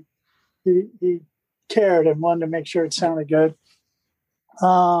know, he cared and wanted to make sure it sounded good.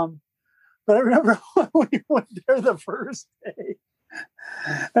 But I remember when we went there the first day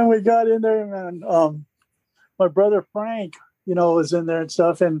and we got in there, and my brother Frank, you know, was in there and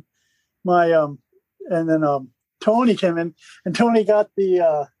stuff. And Tony came in, and Tony got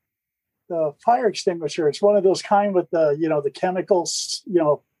the fire extinguisher. It's one of those kind with the, you know, the chemicals, you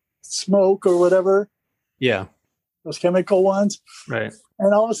know, smoke or whatever. Yeah. Those chemical ones. Right.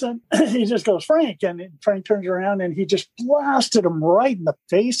 And all of a sudden he just goes, Frank. And Frank turns around and he just blasted him right in the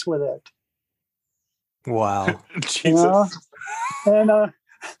face with it. Wow. Jesus. You know? And I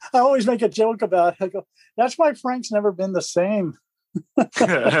always make a joke about it. I go, that's why Frank's never been the same. You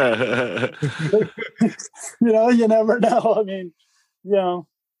know, you never know. I mean, you know,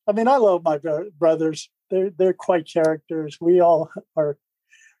 I love my brothers. They're quite characters. We all are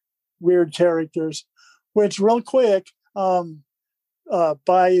weird characters. Which, real quick, by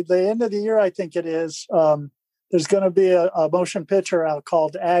the end of the year, I think it is, there's going to be a motion picture out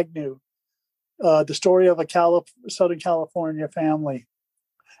called Agnew, the story of a Southern California family,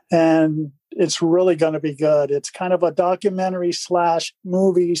 and it's really going to be good. It's kind of a documentary /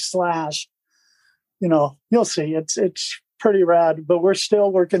 movie / you know, you'll see. It's pretty rad, but we're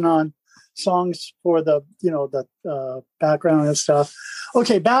still working on songs for the, you know, the background and stuff.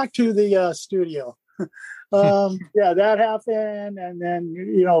 Okay, back to the studio. Yeah, that happened, and then,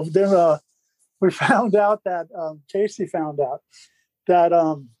 you know, then we found out that Casey found out that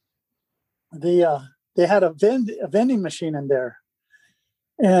they had a vending machine in there,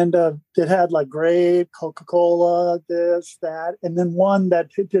 and it had like grape, Coca-Cola, this, that, and then one that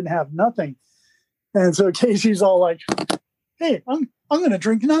didn't have nothing. And so Casey's all like, hey, I'm going to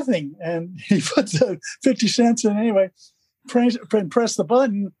drink nothing. And he put the 50 cents in anyway, pressed the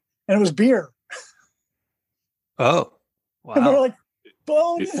button, and it was beer. Oh, wow. And we're like,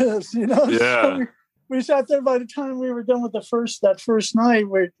 bonus, you know? Yeah. So we sat there. By the time we were done with that first night,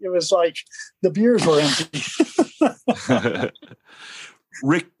 where it was like the beers were empty.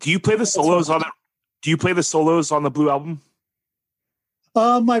 Rick, do you play the solos on it? Do you play the solos on the Blue Album?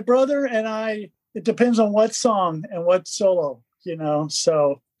 My brother and I, it depends on what song and what solo, you know,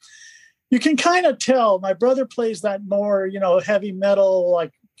 so you can kind of tell. My brother plays that more, you know, heavy metal,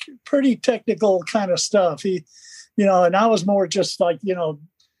 like pretty technical kind of stuff. He, you know, and I was more just like, you know,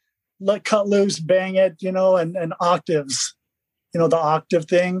 let cut loose, bang it, you know, and octaves, you know, the octave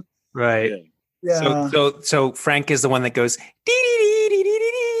thing. Right. Yeah. So Frank is the one that goes,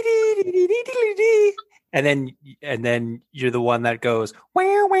 and then you're the one that goes,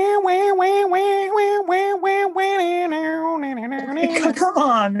 come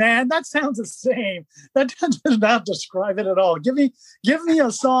on, man, that sounds the same. That does not describe it at all. Give me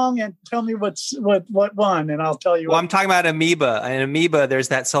a song and tell me what one, and I'll tell you. Well, I'm talking about Amoeba. And Amoeba, there's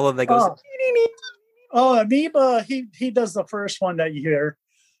that solo that goes. Oh, Amoeba, he does the first one that you hear.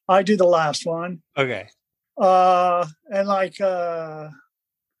 I do the last one. Okay. And like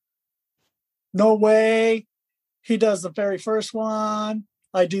No Way, he does the very first one.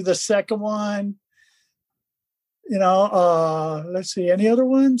 I do the second one. You know, let's see, any other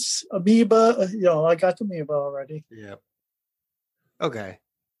ones? Amoeba, you know, I got the Amoeba already. Yeah. Okay.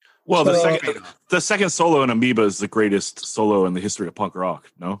 Well, the second solo in Amoeba is the greatest solo in the history of punk rock.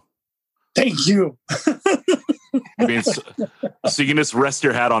 No. Thank you. I mean, so you can just rest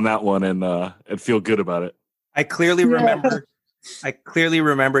your hat on that one and feel good about it. I clearly remember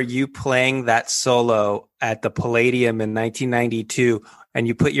you playing that solo at the Palladium in 1992, and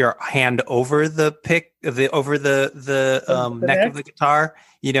you put your hand over the neck of the guitar,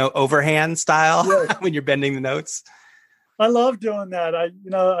 you know, overhand style, yeah. when you're bending the notes. I love doing that.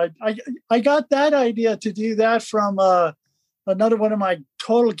 I got that idea to do that from another one of my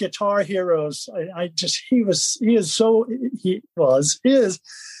total guitar heroes. He is so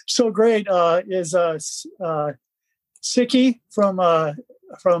great. Is Sicky from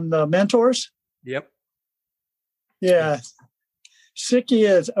the Mentors. Yep. Yeah,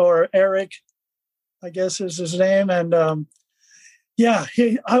 Sicky or Eric, I guess is his name, and I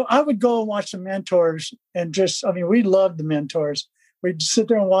would go and watch the Mentors, and we loved the Mentors. We'd sit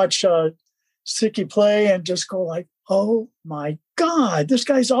there and watch Sicky play, and just go like, "Oh my God, this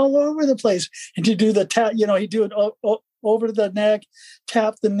guy's all over the place!" And to do the tap, he'd do it over the neck,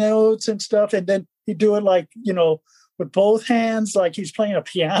 tap the notes and stuff, and then he'd do it like with both hands, like he's playing a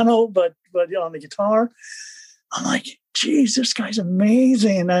piano, but on the guitar. I'm like, geez, this guy's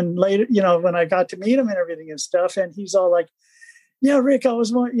amazing. And later, when I got to meet him and everything and stuff, and he's all like, yeah, Rick, I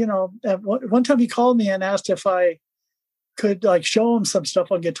was, at one time he called me and asked if I could like show him some stuff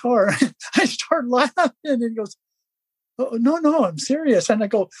on guitar. I start laughing and he goes, oh, no, I'm serious. And I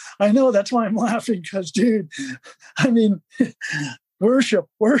go, I know, that's why I'm laughing, because dude, worship.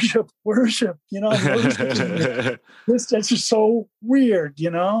 Worship, that's just so weird,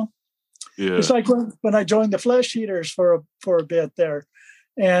 Yeah. It's like when I joined the Flesh Eaters for a bit there,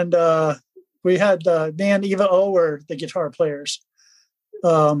 and we had me and Eva O were the guitar players,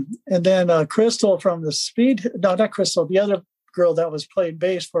 and then Crystal from not Crystal, the other girl that was playing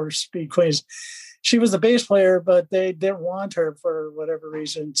bass for Speed Queens, she was the bass player, but they didn't want her for whatever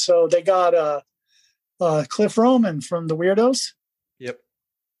reason, so they got Cliff Roman from the Weirdos. Yep.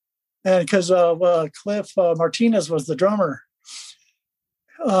 And because Cliff Martinez was the drummer.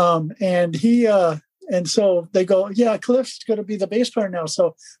 And so they go, yeah, Cliff's going to be the bass player now.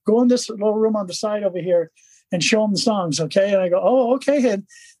 So go in this little room on the side over here and show him the songs. Okay. And I go, oh, okay. And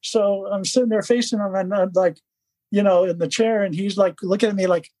so I'm sitting there facing him, and I'm like, in the chair, and he's like looking at me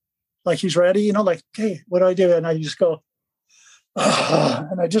like he's ready, like, okay, what do I do? And I just go,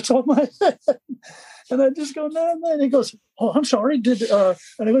 and I just hold my head, and I just go, no. And he goes, oh, I'm sorry. And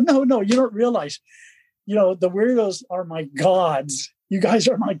I go, no, you don't realize, the Weirdos are my gods. You guys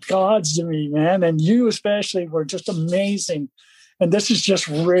are my gods to me, man. And you especially were just amazing. And this is just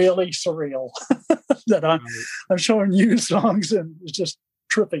really surreal that I'm showing you songs, and it's just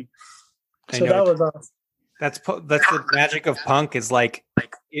trippy. So that was that's the magic of punk, is like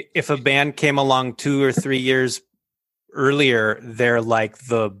if a band came along 2 or 3 years earlier, they're like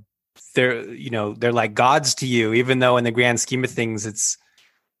they're like gods to you, even though in the grand scheme of things, it's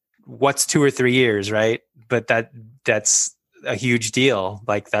what's 2 or 3 years, right? But that's a huge deal.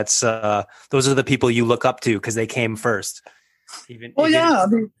 Like that's those are the people you look up to because they came first. Without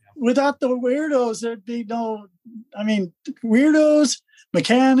the Weirdos, there'd be no. Weirdos,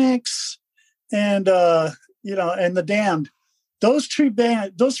 Mechanics, and and the Damned. Those three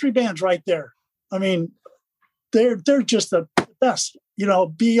bands right there. They're just the best.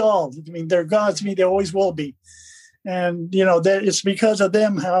 Be all. They're gods to me. They always will be. And it's because of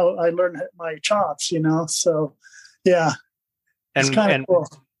them how I learned my chops. So yeah. And cool.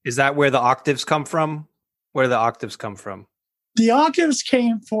 Is that where the octaves come from? Where the octaves come from? The octaves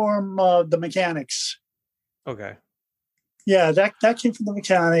came from the Mechanics. Okay. Yeah, that came from the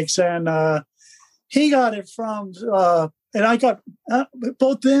Mechanics, and he got it from, and I got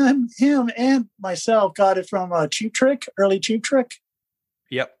both him and myself got it from Cheap Trick, early Cheap Trick.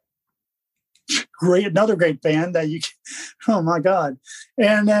 Yep. Another great band that oh my God.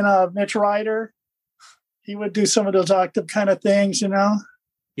 And then Mitch Ryder. He would do some of those octave kind of things,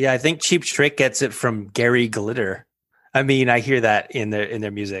 Yeah, I think Cheap Trick gets it from Gary Glitter. I hear that in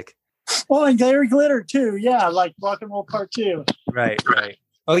their music. Oh, and Gary Glitter too. Yeah, like Rock and Roll Part 2. Right.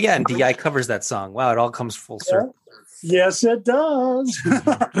 Oh yeah, and DI covers that song. Wow, it all comes full circle. Yes, it does.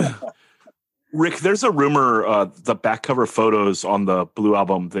 Rick, there's a rumor the back cover photos on the Blue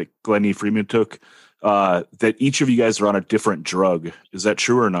album that Glenn E. Freeman took that each of you guys are on a different drug. Is that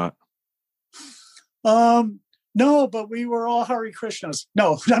true or not? No, but we were all Hare Krishnas.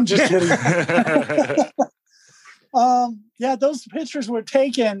 No, I'm just kidding. Yeah, those pictures were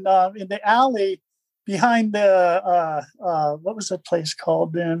taken in the alley behind the what was that place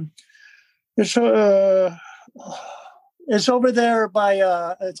called then? It's over there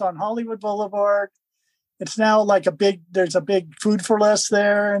by it's on Hollywood Boulevard. It's now like there's a big Food for Less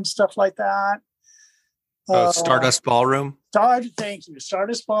there and stuff like that. Stardust Ballroom. Thank you,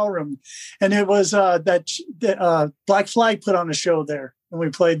 Stardust Ballroom, and it was that Black Flag put on a show there, and we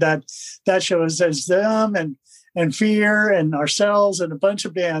played that show as them and Fear and ourselves and a bunch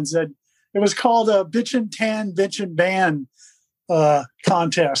of bands. That it was called a Bitchin' Tan Bitchin' Band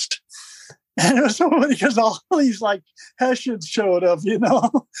contest, And it was so funny because all these like Hessians showed up,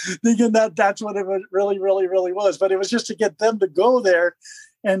 thinking that that's what it really, really, really was. But it was just to get them to go there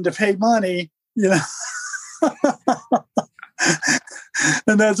and to pay money, and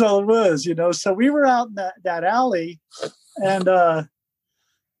that's all it was, So we were out in that alley, and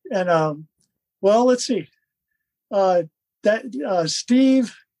well, let's see,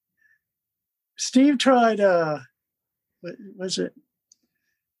 Steve tried. What was it?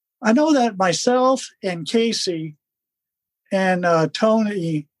 I know that myself and Casey and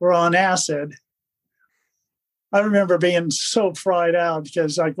Tony were on acid. I remember being so fried out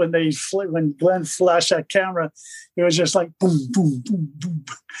because, like, when Glenn flashed that camera, it was just like boom, boom, boom, boom,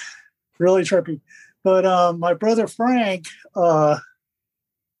 really trippy. But my brother Frank, he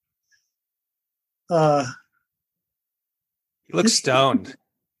looks stoned.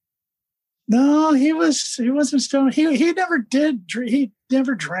 No, he wasn't stoned. He never did. He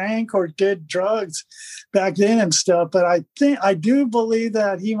never drank or did drugs back then and stuff. But I do believe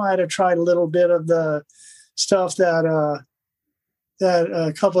that he might have tried a little bit of the stuff that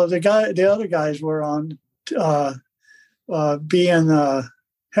a couple of the other guys were on, being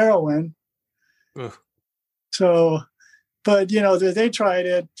heroin. Ugh. So, but they tried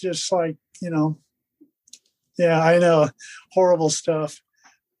it, just like yeah, I know, horrible stuff.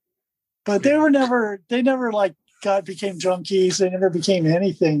 But they never like became junkies. They never became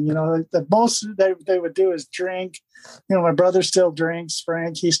anything. The most they would do is drink. My brother still drinks.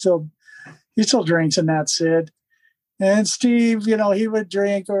 Frank, he still drinks, and that's it. And Steve, he would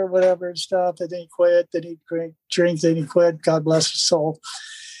drink or whatever and stuff, and then he quit. Then he'd drink, then he quit. God bless his soul.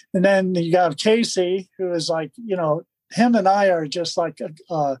 And then you got Casey, who is like, him and I are just like,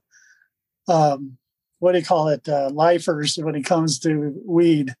 what do you call it? Lifers when it comes to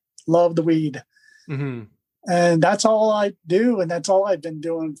weed. Love the weed. Mm-hmm. And that's all I do. And that's all I've been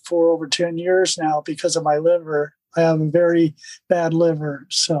doing for over 10 years now because of my liver. I have a very bad liver.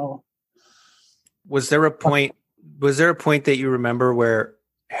 So was there a point that you remember where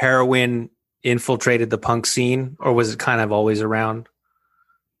heroin infiltrated the punk scene, or was it kind of always around?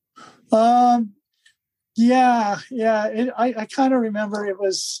 Yeah. I kind of remember it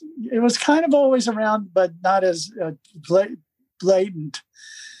was kind of always around, but not as blatant.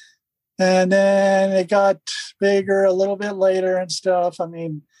 And then it got bigger a little bit later and stuff. I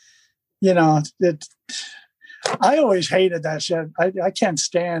mean, I always hated that shit. I can't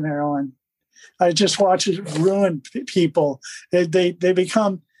stand heroin. I just watch it ruin people. They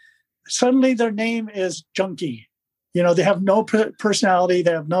become, suddenly their name is junkie. They have no personality.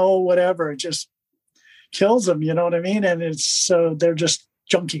 They have no whatever. It just kills them. You know what I mean? And they're just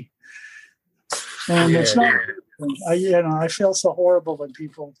junkie. And it's not. I feel so horrible when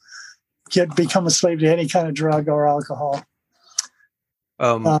people become a slave to any kind of drug or alcohol.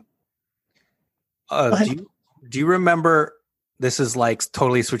 Do you remember? This is like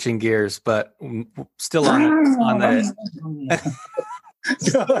totally switching gears, but still on the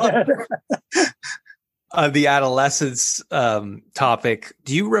the adolescence topic.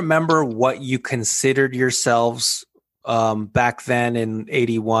 Do you remember what you considered yourselves back then in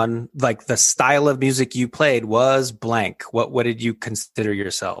 81? Like the style of music you played was blank. What did you consider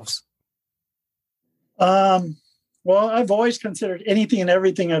yourselves? Well, I've always considered anything and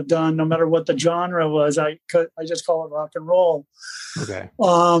everything I've done, no matter what the genre was, I just call it rock and roll. Okay.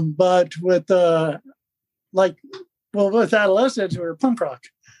 But with with adolescents, we were punk rock.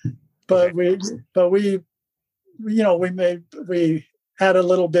 But we had a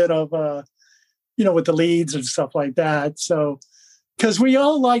little bit of with the leads and stuff like that. So, because we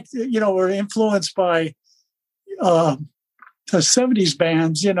all were influenced by the 70s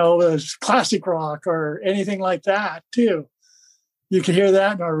bands, classic rock or anything like that too. You can hear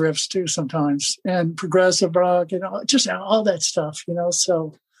that in our riffs too sometimes, and progressive rock, just all that stuff,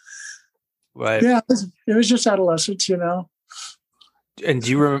 So, right. Yeah, it was just adolescence, And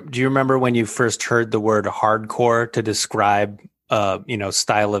do you remember when you first heard the word hardcore to describe,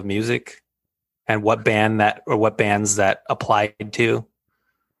 style of music, and what bands that applied to?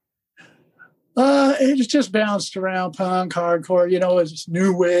 It just bounced around punk, hardcore, it's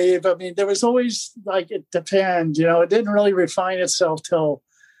new wave. I mean, there was always it depends, it didn't really refine itself till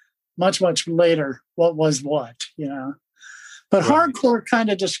much, much later. What was what, but right. Hardcore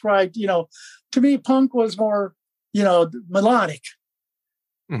kind of described, to me, punk was more, melodic.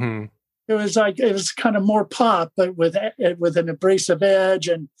 Mm-hmm. It was kind of more pop, but with an abrasive edge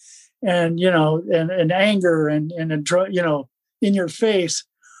and anger and in your face.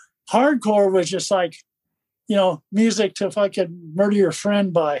 Hardcore was just music to fucking murder your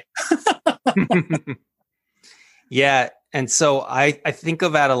friend by. Yeah. And so I think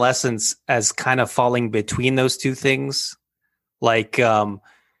of Adolescence as kind of falling between those two things. Like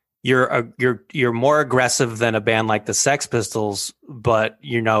you're more aggressive than a band like the Sex Pistols, but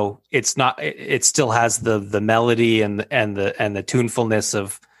it's not. It still has the melody and the tunefulness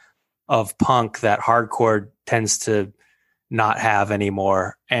of punk that hardcore tends to not have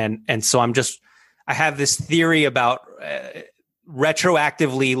anymore. And so I have this theory about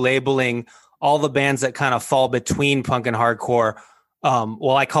retroactively labeling all the bands that kind of fall between punk and hardcore.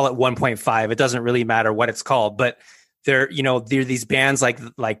 Well, I call it 1.5. It doesn't really matter what it's called, but there are these bands like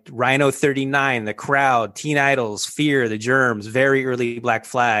Rhino 39, The Crowd, Teen Idols, Fear, The Germs, very early Black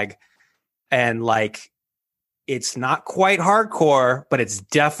Flag. And like, it's not quite hardcore, but it's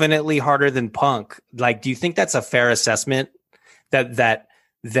definitely harder than punk. Like, do you think that's a fair assessment that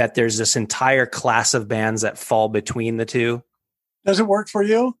there's this entire class of bands that fall between the two? Does it work for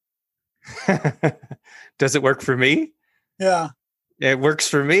you? Does it work for me? Yeah. It works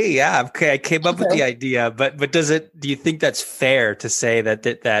for me. Yeah. Okay. I came up with the idea, but do you think that's fair to say that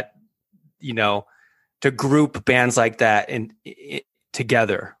to group bands like that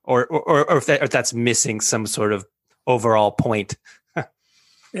together or if that's missing some sort of overall point?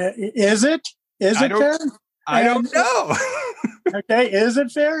 Is it fair? I don't know. Okay. Is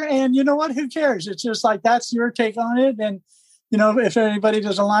it fair? And you know what? Who cares? It's just like, that's your take on it. And, if anybody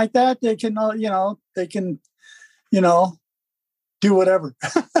doesn't like that, they can, do whatever.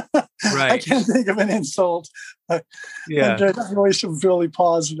 Right. I can't think of an insult. Yeah. There's always really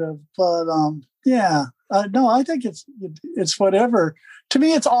positive, but no, I think it's whatever. To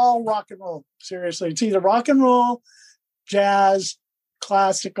me, it's all rock and roll. Seriously, it's either rock and roll, jazz,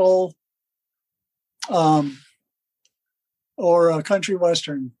 classical, or country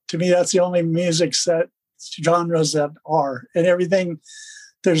western. To me, that's the only music genres that are, and everything.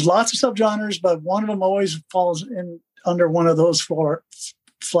 There's lots of subgenres, but one of them always falls in under one of those four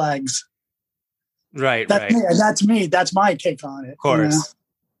flags. Right. That's me, and that's me. That's my take on it. Of course.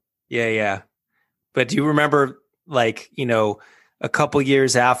 Yeah. But do you remember, a couple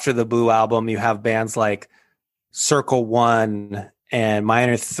years after the Blue Album, you have bands like Circle One and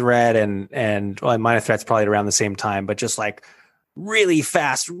Minor Threat, and Minor Threat's probably around the same time, but just like really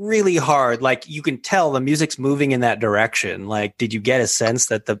fast, really hard. Like, you can tell the music's moving in that direction. Like, did you get a sense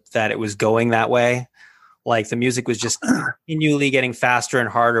that it was going that way? Like, the music was just continually getting faster and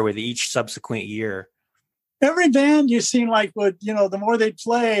harder with each subsequent year. Every band you seem like would, the more they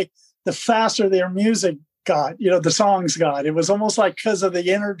play, the faster their music got, the songs got. It was almost like because of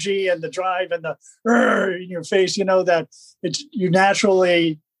the energy and the drive and the in your face, that it's you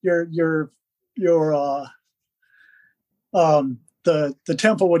naturally the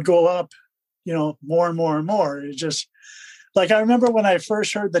tempo would go up, more and more and more. It's just like, I remember when I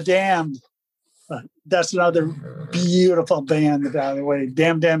first heard The Damned. That's another beautiful band, by the way.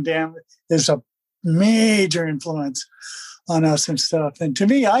 Damn is a major influence on us and stuff. And to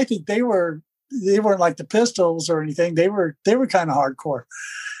me, I think they weren't like the Pistols or anything. They were kind of hardcore,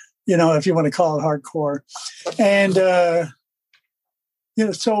 if you want to call it hardcore. And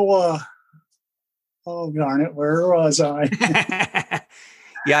oh darn it, where was I?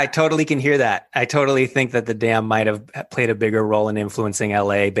 Yeah, I totally can hear that. I totally think that the Damned might have played a bigger role in influencing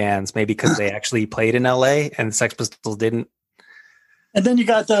LA bands, maybe because they actually played in LA and the Sex Pistols didn't. And then you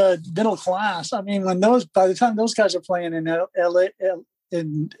got the Middle Class. I mean, by the time those guys are playing in LA,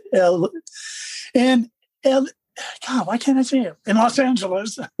 God, why can't I say it? In Los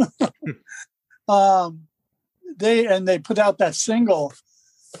Angeles, they put out that single.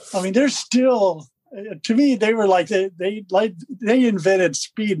 I mean, they're still. To me, they were like they invented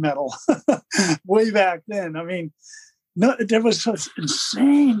speed metal way back then. I mean, no, it was so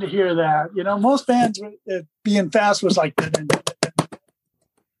insane to hear that. Most bands being fast was like,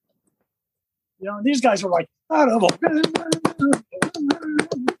 these guys were like,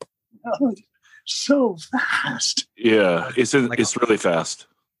 so fast. Yeah, it's really fast.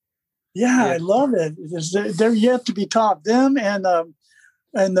 Yeah, I love it. They're yet to be topped. Them and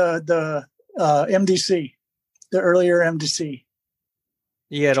the MDC, the earlier MDC.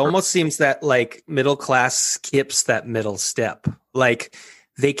 Yeah, it almost seems that like Middle Class skips that middle step. Like,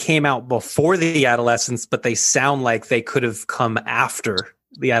 they came out before the Adolescents, but they sound like they could have come after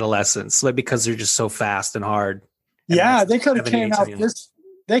the Adolescents, like, because they're just so fast and hard. Yeah, they could have came out this.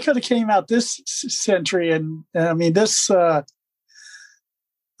 They could have came out this century, and I mean this.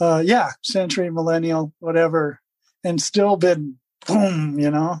 Century, millennial, whatever, and still been boom,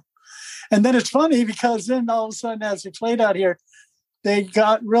 And then it's funny because then all of a sudden, as we played out here, they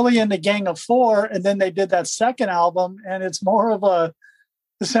got really into Gang of Four, and then they did that second album, and it's more of a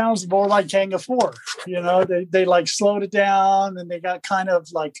it sounds more like Gang of Four. You know, they like slowed it down and they got kind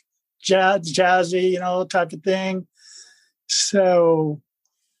of like jazzy, you know, type of thing. So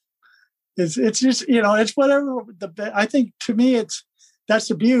it's just, you know, it's whatever I think to me that's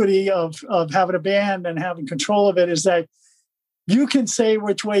the beauty of having a band and having control of it, is that you can say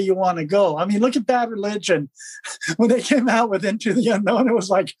which way you want to go. I mean, look at Bad Religion. When they came out with Into the Unknown, it was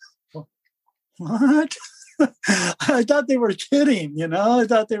like, what? I thought they were kidding, you know? I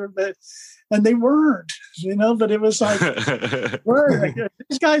thought they were, and they weren't, you know, but it was like,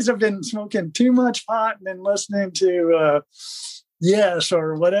 these guys have been smoking too much pot and then listening to Yes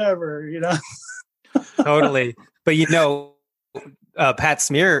or whatever, you know? Totally. But, you know, Pat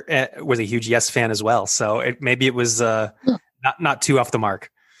Smear was a huge Yes fan as well. So maybe it was not too off the mark.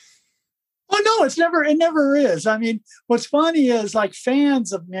 Oh no, it never is. I mean, what's funny is like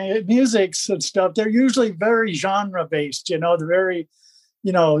fans of musics and stuff, they're usually very genre based, you know, they're very,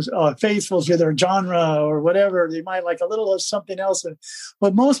 you know, faithful to their genre or whatever. They might like a little of something else.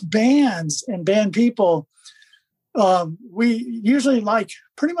 But most bands and band people, we usually like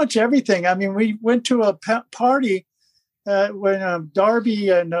pretty much everything. I mean, we went to a party when Darby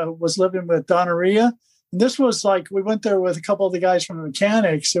was living with Donna Rhea. And this was like, we went there with a couple of the guys from the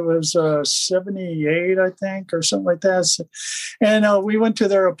Mechanics. It was 78, I think, or something like that. So, and we went to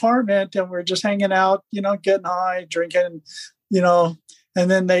their apartment and we're just hanging out, you know, getting high, drinking, you know,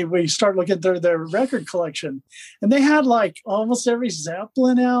 and then we started looking through their record collection. And they had like almost every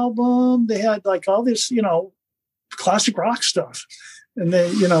Zeppelin album. They had like all this, you know, classic rock stuff. And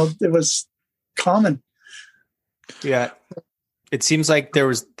they, you know, it was common. Yeah. It seems like there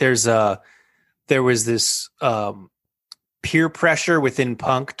was this peer pressure within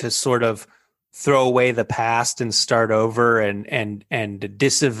punk to sort of throw away the past and start over and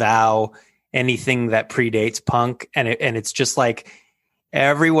disavow anything that predates punk. And it's just like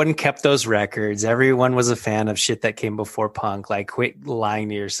everyone kept those records. Everyone was a fan of shit that came before punk. Like, quit lying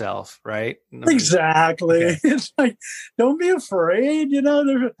to yourself, right? Exactly. Okay. It's like, don't be afraid, you know.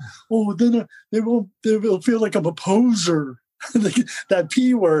 Then they will feel like I'm a poser. That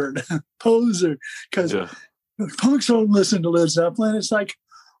P word, poser, because punks don't listen to Led Zeppelin. It's like,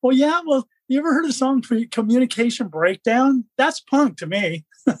 well, yeah, well, you ever heard a song for Communication Breakdown? That's punk to me.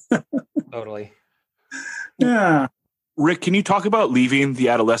 Totally. Yeah. Rick, can you talk about leaving the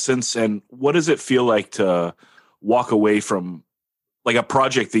Adolescents and what does it feel like to walk away from like a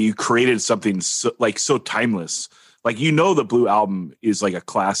project that you created something so timeless? Like, you know, the Blue Album is like a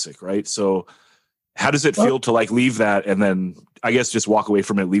classic, right? So how does it feel to like leave that and then I guess just walk away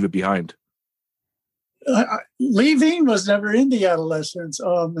from it, leave it behind? Leaving was never in the Adolescents.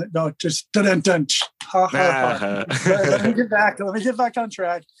 No, just dun. Let me get back on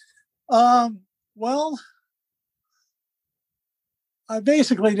track. Well, I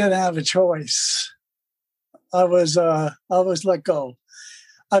basically didn't have a choice. I was let go.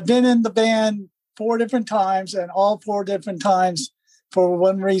 I've been in the band 4 different times, and all 4 different times, for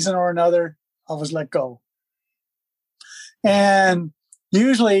one reason or another, I was let go. And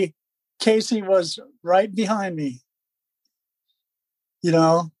usually Casey was right behind me, you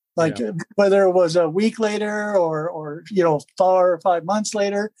know, like whether it was a week later or, you know, 4 or 5 months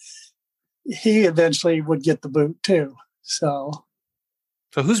later, he eventually would get the boot too. So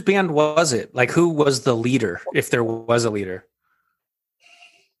whose band was it? Like, who was the leader, if there was a leader?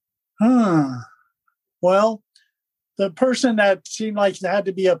 Well, the person that seemed like they had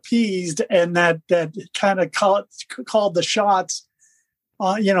to be appeased and that kind of called the shots,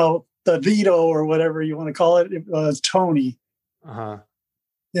 you know, the veto or whatever you want to call it, it was Tony. Uh-huh.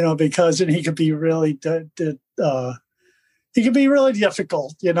 You know, because he could be really he could be really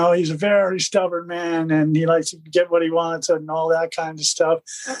difficult. You know, he's a very stubborn man and he likes to get what he wants and all that kind of stuff.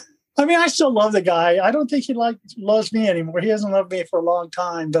 I mean, I still love the guy. I don't think he loves me anymore. He hasn't loved me for a long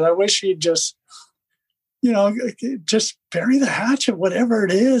time, but I wish he'd just, you know, just bury the hatchet, whatever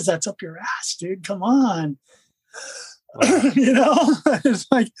it is that's up your ass, dude. Come on. Wow. You know, it's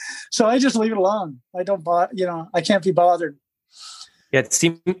like, so I just leave it alone. I don't, you know, I can't be bothered. Yeah, it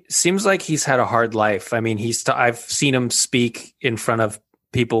seems like he's had a hard life. I mean, I've seen him speak in front of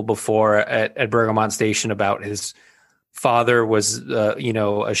people before at Bergamot Station about his father was, you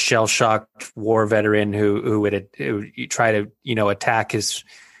know, a shell-shocked war veteran who would try to, you know, attack his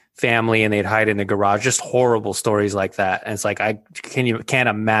family and they'd hide in the garage. Just horrible stories like that. And it's like, can't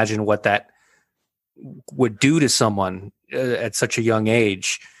imagine what that would do to someone at such a young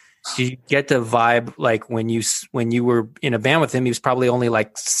age. Do you get the vibe like when you were in a band with him, he was probably only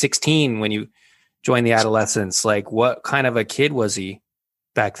like 16 when you joined the Adolescents? Like, what kind of a kid was he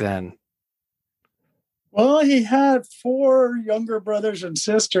back then? Well, he had 4 younger brothers and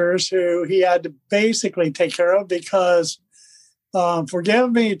sisters who he had to basically take care of because,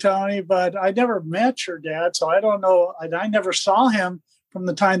 forgive me, Tony, but I never met your dad, so I don't know. I never saw him from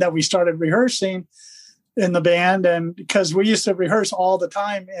the time that we started rehearsing in the band, and because we used to rehearse all the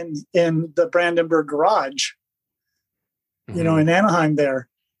time in the Brandenburg garage, you know, in Anaheim there,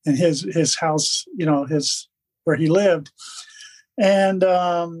 in his house, you know, his where he lived, and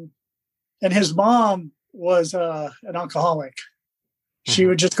his mom was an alcoholic. She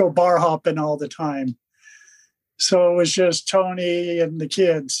would just go bar hopping all the time. So it was just Tony and the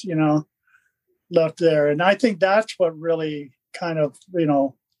kids, you know, left there. And I think that's what really kind of, you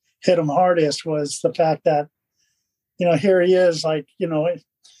know, hit him hardest was the fact that, you know, here he is, like, you know,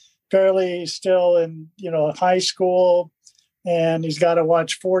 barely still in, you know, high school, and he's got to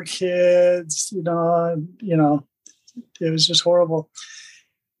watch 4 kids, you know, it was just horrible.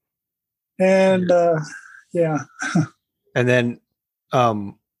 And yeah. And then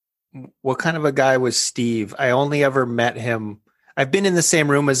what kind of a guy was Steve? I only ever met him. I've been in the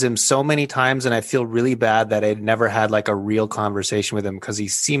same room as him so many times, and I feel really bad that I'd never had like a real conversation with him because he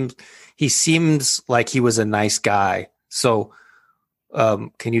seems like he was a nice guy. So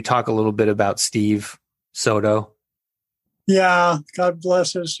can you talk a little bit about Steve Soto? Yeah, God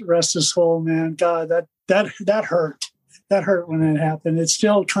bless rest his soul, man. God, that hurt. That hurt when it happened. It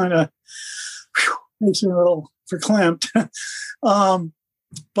still kind of makes me a little verklempt.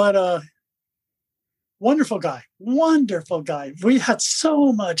 But wonderful guy. We had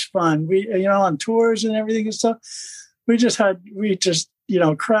so much fun. We, you know, on tours and everything and stuff. We just, you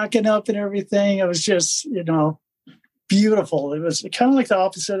know, cracking up and everything. It was just, you know, beautiful. It was kind of like the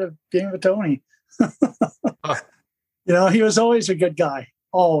opposite of being with Tony. You know, he was always a good guy,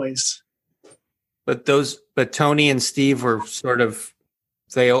 always. But Tony and Steve were sort of,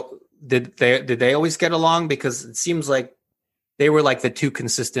 did they always get along? Because it seems like they were like the 2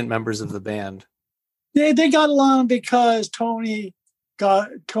 consistent members of the band. They got along because Tony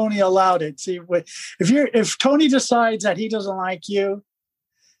allowed it. See, if Tony decides that he doesn't like you,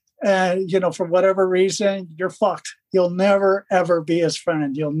 you know, for whatever reason, you're fucked. You'll never ever be his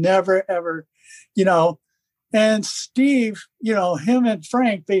friend. You'll never ever, you know. And Steve, you know, him and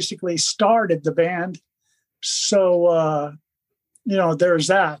Frank basically started the band. So, you know, there's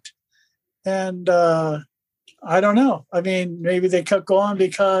that. And I don't know. I mean, maybe they kept going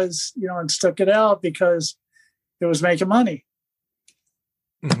because, you know, and stuck it out because it was making money.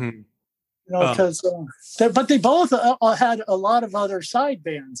 Mm-hmm. You know, because, but they both had a lot of other side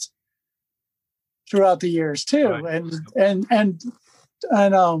bands throughout the years too. Right. And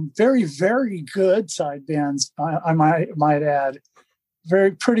very, very good side bands, I might add.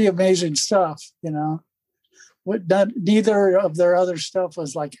 Very pretty amazing stuff, you know. Neither of their other stuff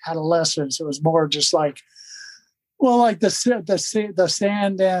was like Adolescents. It was more just like, well, like the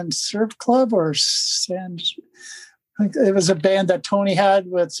Sand and Surf Club or Sand. It was a band that Tony had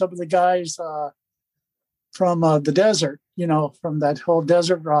with some of the guys from the desert, you know, from that whole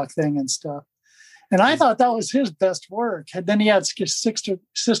desert rock thing and stuff. And I thought that was his best work. And then he had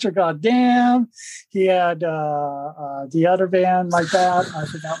Sister Goddamn. He had the other band like that. I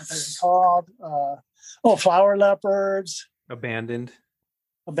forgot what they were called. Flower Leopards. Abandoned.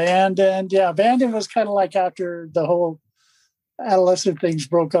 Yeah, Abandoned was kind of like after the whole Adolescent things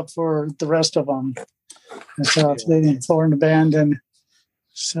broke up for the rest of them. And so they didn't form Abandoned.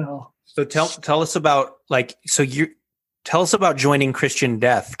 So tell us about tell us about joining Christian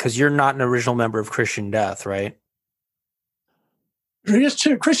Death, because you're not an original member of Christian Death, right?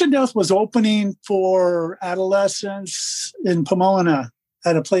 Christian Death was opening for Adolescents in Pomona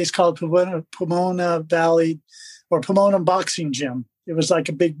at a place called Pomona Valley or Pomona Boxing Gym. It was like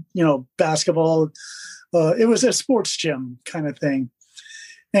a big, you know, basketball. It was a sports gym kind of thing.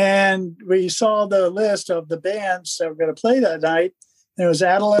 And we saw the list of the bands that were going to play that night. There was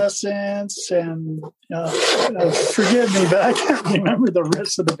Adolescents and forgive me, but I can't remember the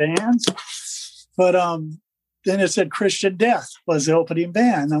rest of the bands. But then it said Christian Death was the opening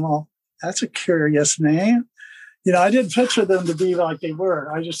band. I'm all, that's a curious name. You know, I didn't picture them to be like they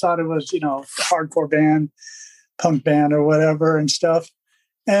were. I just thought it was, you know, a hardcore band, punk band or whatever and stuff.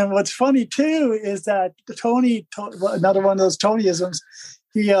 And what's funny too is that Tony, another one of those Tonyisms,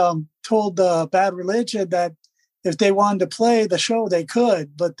 he told Bad Religion that if they wanted to play the show, they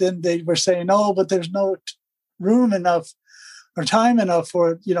could. But then they were saying, no, but there's no room enough or time enough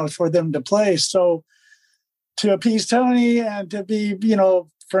for, you know, for them to play. So to appease Tony and to be, you know,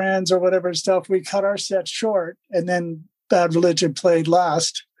 friends or whatever stuff, we cut our set short. And then Bad Religion played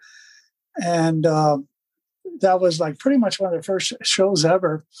last. And that was like pretty much one of the first shows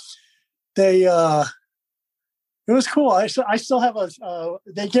ever. They It was cool. I still have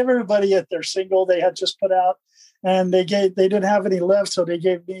they give everybody their single they had just put out, and they didn't have any left, so they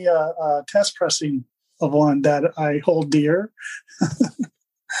gave me a test pressing of one that I hold dear.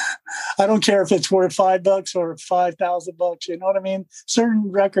 I don't care if it's worth $5 or $5,000. You know what I mean?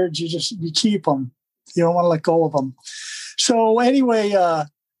 Certain records, you keep them. You don't want to let go of them. So anyway,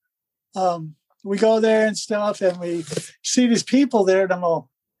 we go there and stuff, and we see these people there, and I'm all,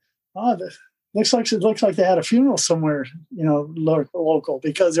 it looks like they had a funeral somewhere, local,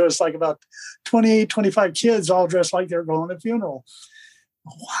 because there was like about 20, 25 kids all dressed like they were going to a funeral.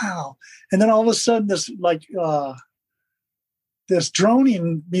 Wow. And then all of a sudden this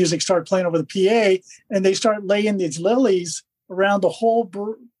droning music started playing over the PA, and they start laying these lilies around the whole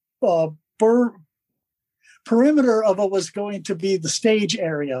perimeter of what was going to be the stage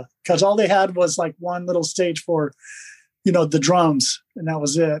area, because all they had was like one little stage for, the drums, and that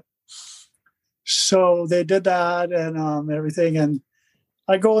was it. So they did that and everything. And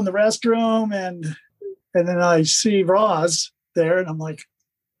I go in the restroom and then I see Roz there, and I'm like,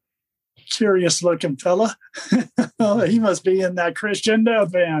 curious looking fella. He must be in that Christian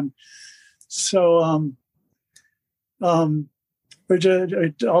Death band. So we just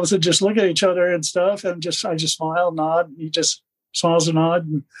all of a sudden just look at each other and stuff, and I just smile and nod. He just smiles and nod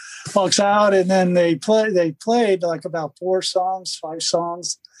and walks out. And then they played like about 5 songs.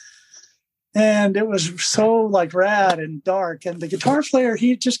 And it was so like rad and dark. And the guitar player,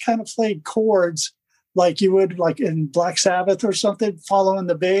 he just kind of played chords like you would like in Black Sabbath or something, following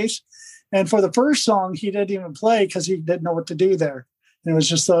the bass. And for the first song, he didn't even play because he didn't know what to do there. And it was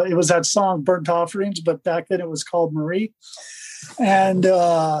just it was that song Burnt Offerings, but back then it was called Marie. And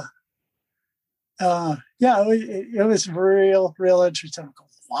it was real interesting. I go,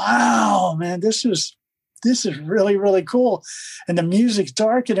 wow, man, this is really, really cool. And the music's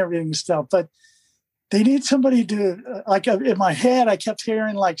dark and everything and stuff, but they need somebody to, like in my head, I kept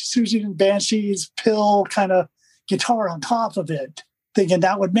hearing like Susie and Banshee's Pill kind of guitar on top of it, thinking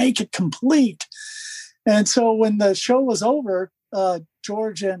that would make it complete. And so when the show was over,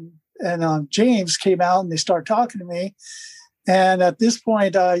 George and James came out and they started talking to me. And at this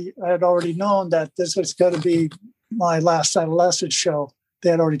point, I had already known that this was going to be my last adolescent show. They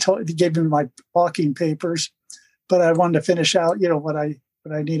had already they gave me my walking papers, but I wanted to finish out, what I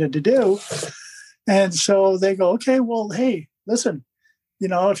needed to do. And so they go, okay, well, hey, listen,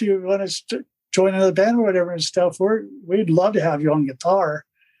 if you want to join another band or whatever and stuff, we'd love to have you on guitar.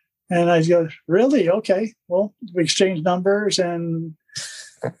 And I go, really? Okay. Well, we exchanged numbers and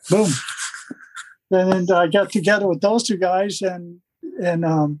boom. And I got together with those two guys and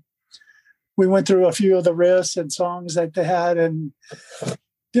we went through a few of the riffs and songs that they had and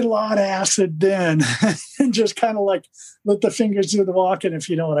did a lot of acid then and just kind of like let the fingers do the walking, if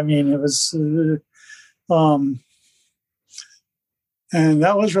you know what I mean. It was, and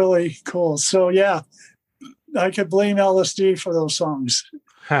that was really cool. So yeah, I could blame LSD for those songs.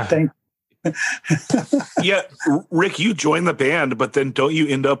 Huh. Thank Yeah, Rick, you joined the band, but then don't you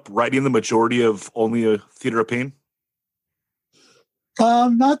end up writing the majority of Only a Theater of Pain?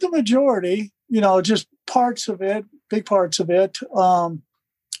 Not the majority, just parts of it, big parts of it.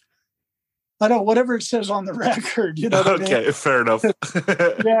 I don't, whatever it says on the record, what I mean? Okay, fair enough. Yeah,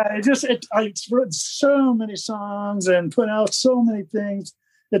 I wrote so many songs and put out so many things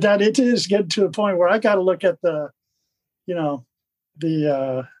that it is getting to the point where I got to look at the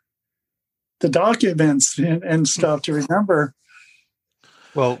documents and stuff to remember.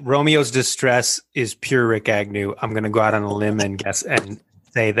 Well, Romeo's Distress is pure Rick Agnew. I'm going to go out on a limb and guess and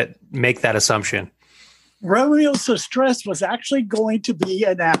say that, make that assumption. Romeo's Distress was actually going to be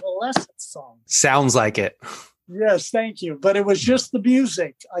an adolescent song. Sounds like it. Yes, thank you. But it was just the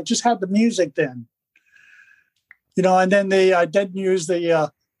music. I just had the music then. And then I didn't use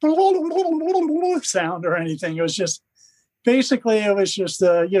the sound or anything. It was just, basically, it was just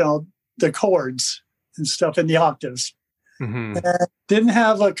the chords and stuff in the octaves. Mm-hmm. And didn't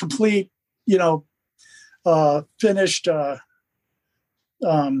have a complete, finished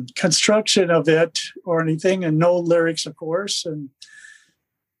construction of it or anything, and no lyrics, of course.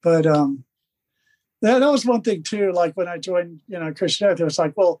 But that was one thing too. Like when I joined, Christian Death, it was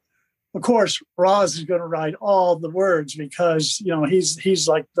like, well, of course, Roz is going to write all the words because he's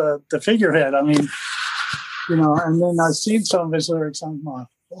like the figurehead. I mean, and then I've seen some of his lyrics. I'm like,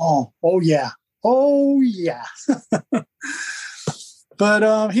 oh yeah.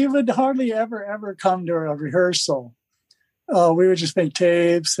 But he would hardly ever come to a rehearsal. We would just make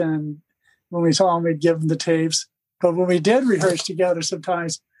tapes, and when we saw him, we'd give him the tapes. But when we did rehearse together,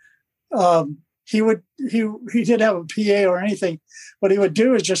 sometimes he didn't have a PA or anything. What he would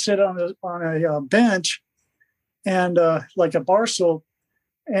do is just sit on a bench and like a bar stool,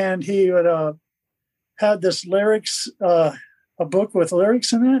 and he would had this lyrics, a book with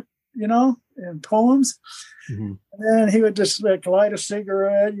lyrics in it, and poems. Mm-hmm. And then he would just like light a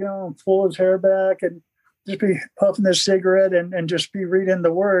cigarette, pull his hair back and just be puffing this cigarette and just be reading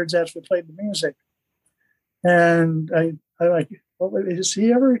the words as we played the music. And I like, is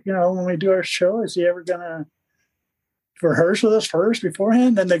he ever, when we do our show, is he ever going to rehearse with us first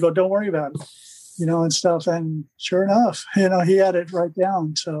beforehand? Then they go, don't worry about it, and stuff. And sure enough, he had it right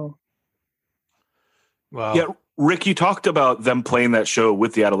down. So. Wow. Yeah. Rick, you talked about them playing that show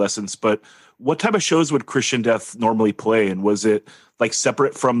with the Adolescents, but what type of shows would Christian Death normally play? And was it like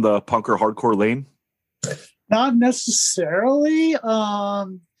separate from the punk or hardcore lane? Not necessarily.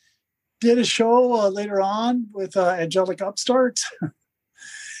 Did a show later on with Angelic Upstarts.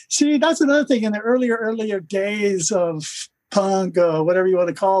 See, that's another thing in the earlier days of punk, whatever you want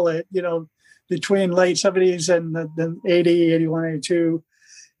to call it, between late 70s and then 80, 81, 82.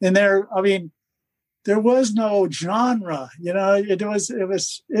 And there was no genre, it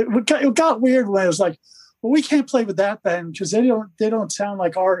got weird when it was like, well, we can't play with that band because they don't sound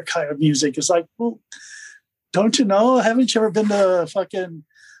like our kind of music. It's like, well, don't you know? Haven't you ever been to fucking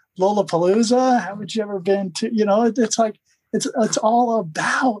Lollapalooza? Haven't you ever been to, it's like, it's all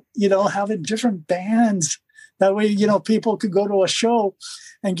about, having different bands that way, people could go to a show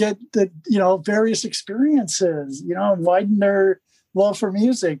and get the, various experiences, and widen their love for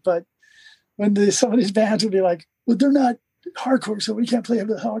music. But when some of these bands would be like, well, they're not hardcore, so we can't play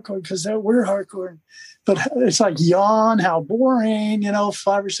with hardcore because we're hardcore. But it's like, yawn, how boring,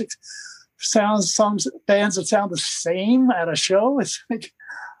 5 or 6 some bands that sound the same at a show. It's like,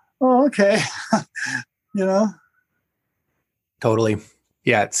 oh, okay. Totally.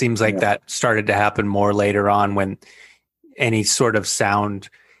 Yeah. It seems like that started to happen more later on when any sort of sound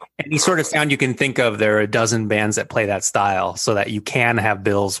you can think of, there are a dozen bands that play that style so that you can have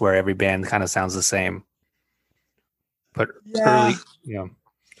bills where every band kind of sounds the same. But early,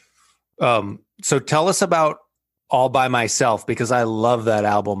 so tell us about All By Myself, because I love that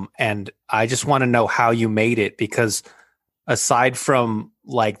album and I just want to know how you made it, because aside from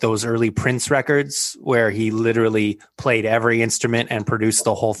like those early Prince records where he literally played every instrument and produced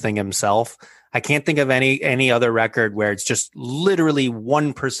the whole thing himself, I can't think of any other record where it's just literally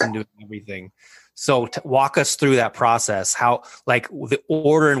one person doing everything. So walk us through that process, how, like the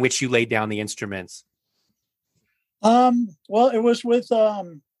order in which you laid down the instruments. Well, it was with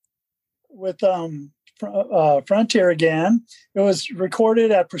Frontier again. It was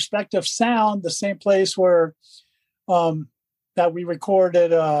recorded at Perspective Sound, the same place where that we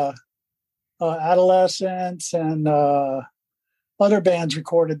recorded Adolescents and other bands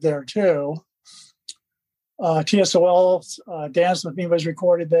recorded there too. TSOL's Dance With Me was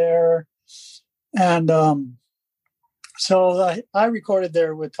recorded there. And so I recorded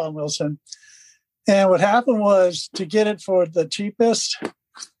there with Tom Wilson. And what happened was, to get it for the cheapest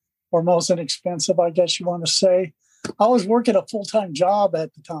or most inexpensive, I guess you want to say, I was working a full-time job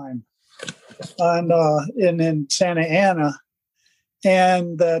at the time in Santa Ana.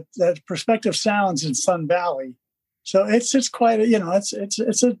 And that Perspective Sounds in Sun Valley. So it's quite a,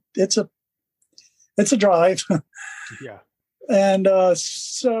 it's a drive. Yeah. And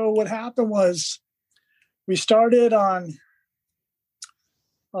so what happened was, we started on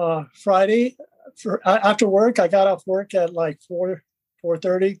Friday after work. I got off work at like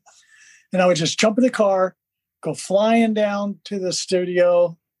 4:30, and I would just jump in the car, go flying down to the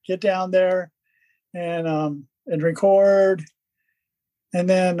studio, get down there, and record, and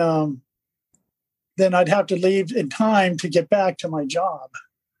then I'd have to leave in time to get back to my job.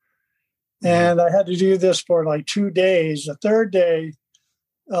 And I had to do this for like 2 days. The third day,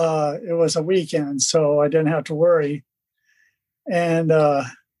 it was a weekend, so I didn't have to worry. And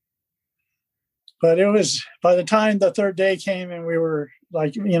but it was, by the time the third day came and we were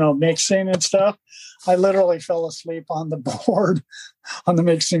like, mixing and stuff, I literally fell asleep on the board, on the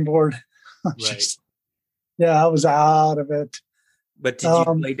mixing board. Right. I was out of it. But did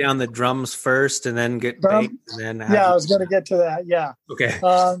you lay down the drums first and then get bass? And then I was going to get to that. Yeah. Okay.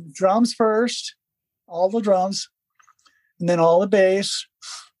 Drums first, all the drums, and then all the bass,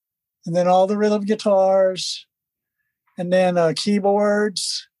 and then all the rhythm guitars, and then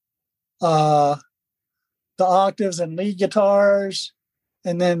keyboards, the octaves and lead guitars,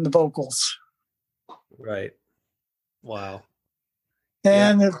 and then the vocals. Right. Wow.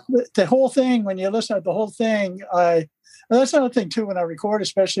 And the whole thing, when you listen to the whole thing, that's another thing too, when I record,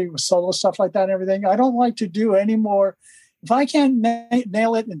 especially with solo stuff like that and everything, I don't like to do any more. If I can't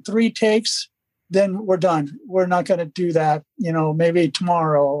nail it in 3 takes, then we're done. We're not going to do that, maybe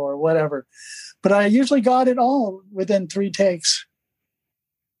tomorrow or whatever. but I usually got it all within 3 takes.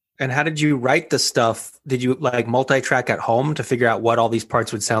 And how did you write the stuff? Did you like multi-track at home to figure out what all these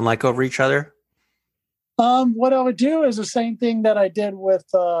parts would sound like over each other? What I would do is the same thing that I did with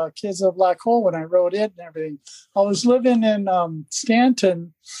Kids of the Black Hole when I wrote it and everything. I was living in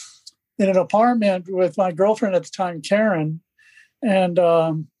Stanton in an apartment with my girlfriend at the time, Karen. And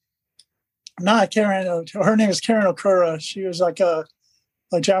not Karen, her name is Karen Okura. She was like a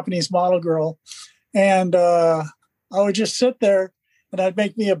Japanese model girl. And I would just sit there and I'd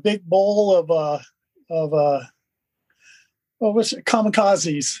make me a big bowl of what was it?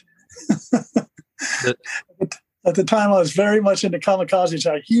 Kamikazes. At the time, I was very much into kamikazes.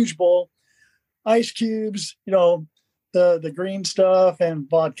 I had a huge bowl, ice cubes, the green stuff, and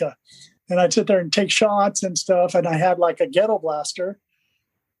vodka. And I'd sit there and take shots and stuff. And I had like a ghetto blaster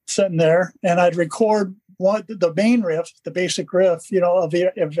sitting there, and I'd record the main riff, the basic riff,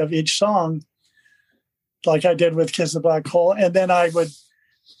 of each song, like I did with Kiss the Black Hole. And then I would,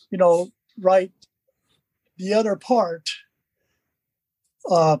 write the other part,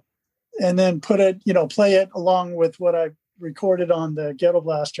 and then put it, play it along with what I recorded on the ghetto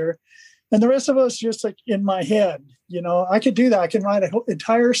blaster. And the rest of it was just like in my head. I could do that. I can write an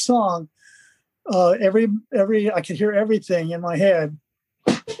entire song. I could hear everything in my head.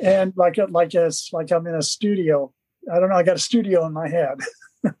 And like I'm in a studio. I don't know. I got a studio in my head.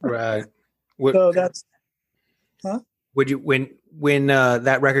 Right. So that's, Would you, when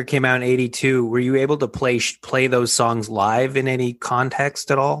that record came out in 82, were you able to play those songs live in any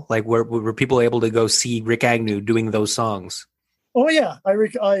context at all? Like were people able to go see Rick Agnew doing those songs? Oh yeah. I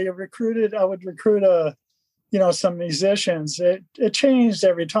would recruit some musicians. It changed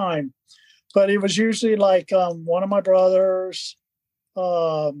every time, but it was usually like one of my brothers.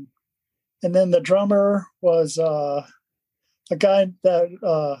 And then the drummer was a guy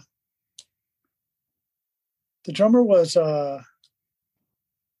that the drummer was the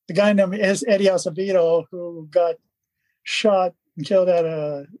guy named Eddie Acevedo, who got shot and killed at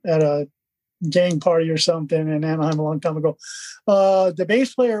a gang party or something in Anaheim a long time ago. The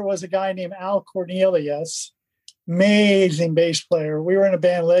bass player was a guy named Al Cornelius, amazing bass player. We were in a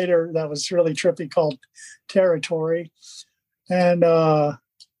band later that was really trippy called Territory. And then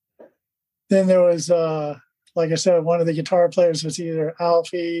there was, like I said, one of the guitar players was either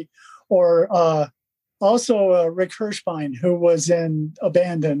Alfie or also Rick Hirschbein, who was in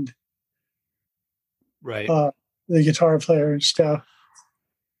Abandoned. Right. The guitar player and stuff.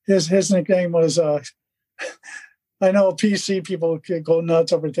 His nickname was, I know PC people could go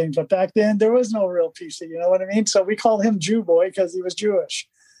nuts over things, but back then there was no real PC, you know what I mean? So we called him Jew Boy because he was Jewish.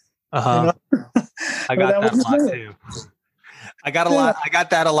 Uh-huh. I got that a lot too. I got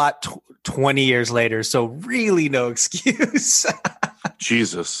that a lot 20 years later. So really no excuse.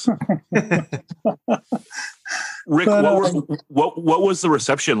 Jesus. Rick, what was the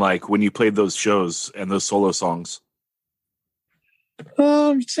reception like when you played those shows and those solo songs?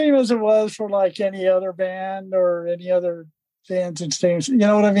 Same as it was for like any other band or any other bands and things. You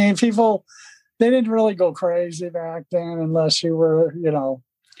know what I mean? People, they didn't really go crazy back then unless you were,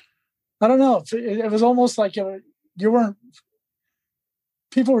 I don't know. It was almost like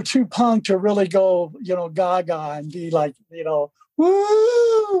people were too punk to really go, gaga and be like,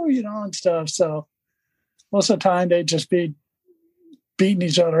 woo, and stuff. So most of the time they'd just be beating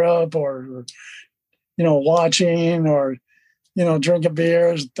each other up or watching or, drinking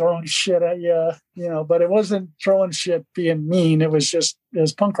beers, throwing shit at you, but it wasn't throwing shit being mean. It was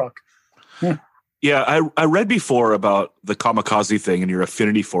punk rock. Yeah. Yeah. I read before about the kamikaze thing and your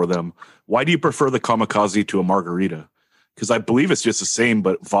affinity for them. Why do you prefer the kamikaze to a margarita? Because I believe it's just the same,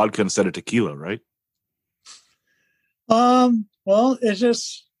 but vodka instead of tequila, right? Well, it's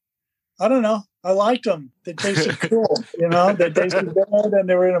just, I don't know. I liked them. They tasted cool, they tasted good and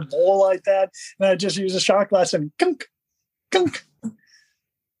they were in a bowl like that. And I just used a shot glass and gunk, gunk.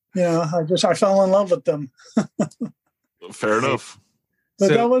 I fell in love with them. Fair enough. But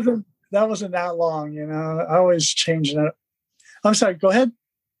that wasn't that long, I always changing it. I'm sorry, go ahead.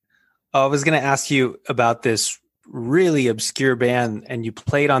 I was going to ask you about this really obscure band and you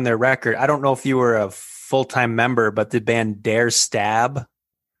played on their record. I don't know if you were a full-time member, but the band Der Stab.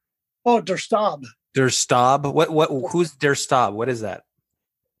 Oh, Der Stab. Der Stab. Who's Der Stab? What is that?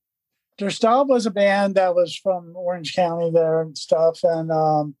 Der Stab was a band that was from Orange County there and stuff.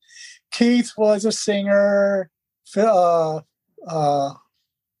 And Keith was a singer. What's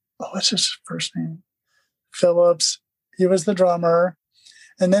his first name? Phillips. He was the drummer.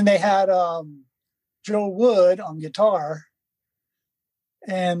 And then they had Joe Wood on guitar.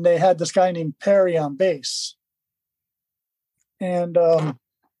 And they had this guy named Perry on bass. And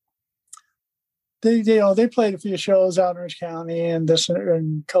they played a few shows out in Orange County and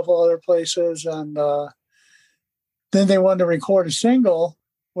and a couple other places, and then they wanted to record a single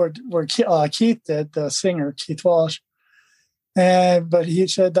where Keith did, the singer Keith Walsh, but he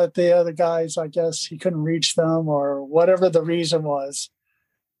said that the other guys, I guess he couldn't reach them or whatever the reason was.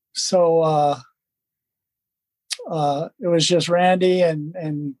 So it was just Randy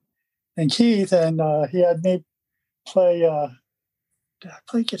and Keith, and he had me play. Did I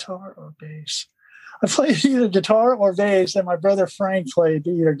play guitar or bass? I played either guitar or bass, and my brother Frank played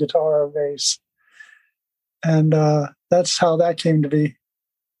either guitar or bass. And that's how that came to be.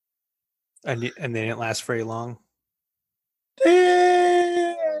 And they didn't last very long.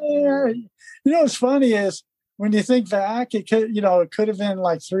 What's funny is when you think back, it could have been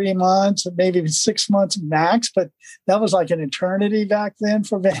like 3 months, maybe 6 months max, but that was like an eternity back then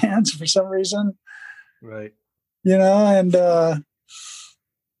for bands for some reason. Right.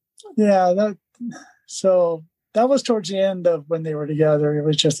 So that was towards the end of when they were together. It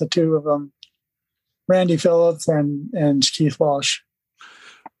was just the two of them, Randy Phillips and Keith Walsh.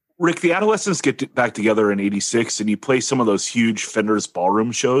 Rick, the Adolescents get back together in '86, and you play some of those huge Fenders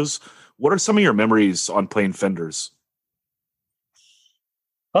ballroom shows. What are some of your memories on playing Fenders?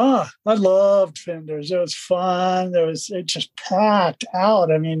 I loved Fenders. It was fun. It just packed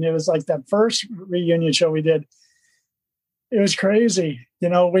out. I mean, it was like that first reunion show we did. It was crazy. We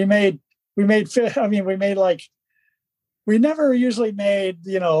never usually made,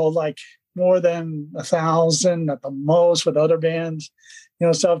 like more than 1,000 at the most with other bands.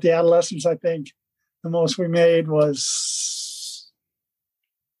 So the Adolescents, I think the most we made was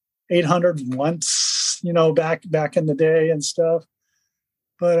 800 once, back in the day and stuff.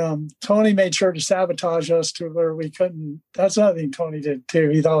 But Tony made sure to sabotage us to where we couldn't. That's another thing Tony did too.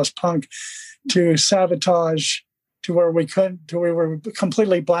 He thought it was punk to sabotage to where we were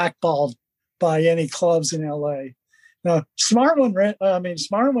completely blackballed by any clubs in LA. Now, smart one,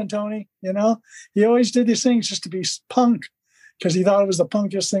 Tony, he always did these things just to be punk because he thought it was the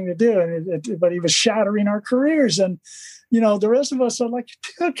punkiest thing to do. But he was shattering our careers. And, the rest of us are like,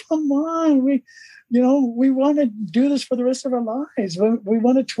 dude, come on. We want to do this for the rest of our lives. We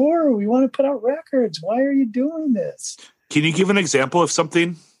want to tour. We want to put out records. Why are you doing this? Can you give an example of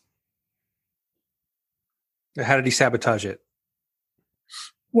something? How did he sabotage it?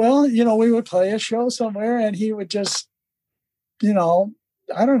 Well, we would play a show somewhere and he would just, I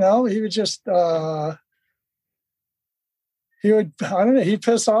don't know. He would just, he'd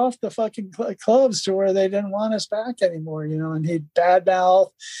piss off the fucking clubs to where they didn't want us back anymore, and he'd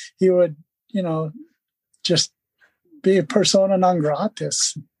badmouth. He would, just be a persona non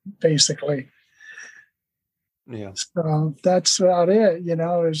gratis, basically. Yeah. So that's about it,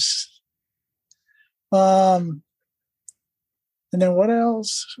 and then what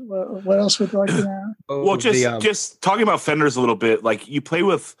else? What else would you like to know? Well, just talking about Fenders a little bit. Like you play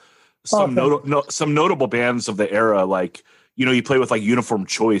with some notable bands of the era. Like you play with like Uniform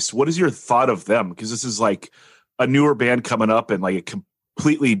Choice. What is your thought of them? Because this is like a newer band coming up and like a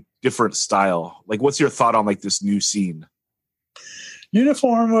completely different style. Like, what's your thought on like this new scene?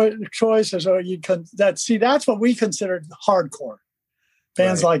 Uniform Choice is that's what we considered hardcore.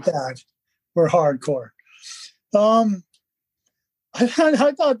 Bands like that were hardcore.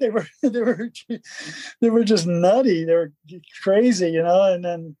 I thought they were just nutty. They were crazy,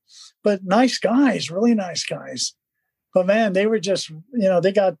 but nice guys, really nice guys. But man, they were just,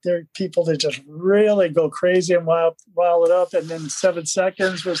 they got their people to just really go crazy and rile it up. And then 7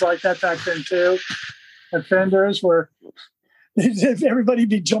 Seconds was like that back then too. Fenders where everybody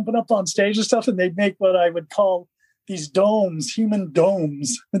be jumping up on stage and stuff, and they'd make what I would call these domes, human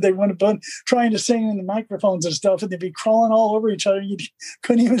domes. They went up trying to sing in the microphones and stuff, and they'd be crawling all over each other. You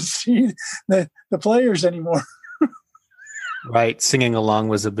couldn't even see the players anymore. Right. Singing along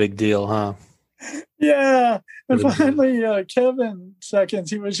was a big deal, huh? Yeah. And finally, Kevin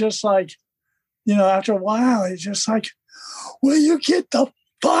Seconds, he was just like, after a while, he's just like, will you get the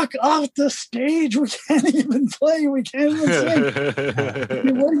fuck off the stage? We can't even play. We can't even sing.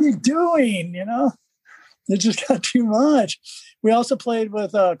 What are you doing? It just got too much. We also played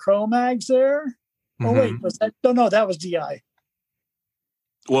with Cro-Mags there. Mm-hmm. Oh, wait, was that? No, that was DI.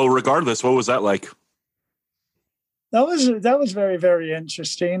 Well, regardless, what was that like? That was very, very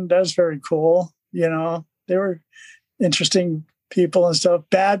interesting. That was very cool. They were interesting people and stuff.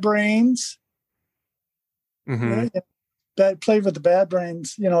 Bad Brains. Mm-hmm. Played with the Bad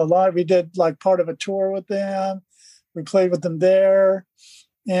Brains, a lot. We did like part of a tour with them. We played with them there.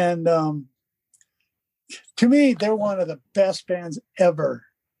 And to me, they're one of the best bands ever,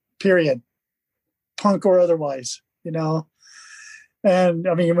 period. Punk or otherwise, And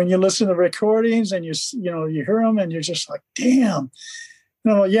I mean, when you listen to the recordings and you hear them and you're just like, damn,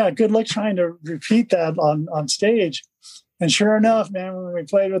 yeah, good luck trying to repeat that on stage. And sure enough, man, when we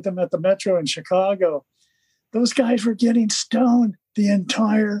played with them at the Metro in Chicago, those guys were getting stoned the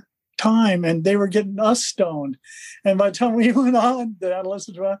entire time, and they were getting us stoned. And by the time we went on, the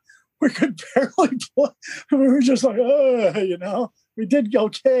Adolescent One, we could barely play. We were just like, we did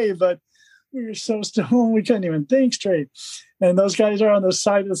okay, but we were so stoned we couldn't even think straight. And those guys are on the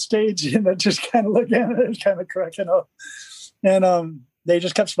side of the stage, and they're just kind of looking at it, kind of cracking up. And they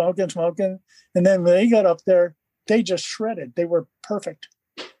just kept smoking. And then when they got up there, they just shredded. They were perfect.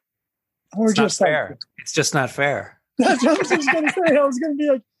 We're just fair. It's just not fair. That's what I was going to say. I was going to be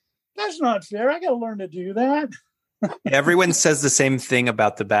like, that's not fair. I got to learn to do that. Everyone says the same thing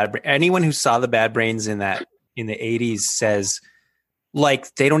about the Bad Brains. Anyone who saw the Bad Brains in the 80s says,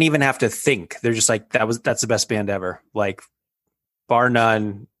 like, they don't even have to think. They're just like, that's the best band ever. Like, bar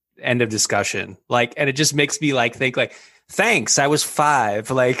none, end of discussion. Like, and it just makes me like think like, thanks, I was 5.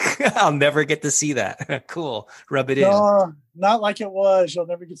 Like, I'll never get to see that. Cool. Rub it in. No, not like it was. You'll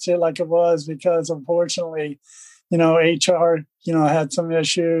never get to see it like it was because unfortunately, HR, had some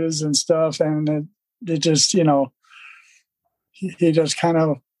issues and stuff, and it just, he just kind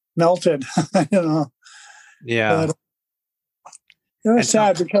of melted, Yeah. But it was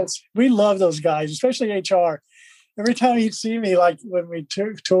sad because we love those guys, especially HR. Every time he'd see me, like when we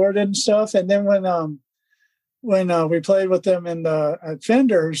toured and stuff, and then when we played with them at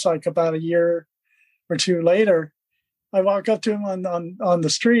Fenders, like about a year or two later, I walk up to him on the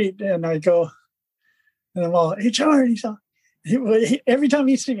street and I go, and I'm all, HR, and every time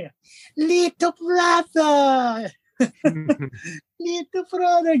he see me, little brother, little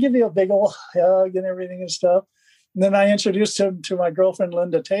brother, give me a big old hug and everything and stuff. And then I introduced him to my girlfriend,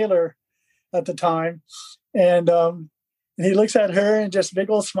 Linda Taylor, at the time. And he looks at her and just big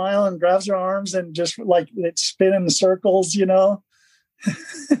old smile and grabs her arms and just like it's spinning in circles,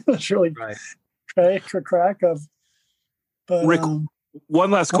 It's really crack of. But, Rick,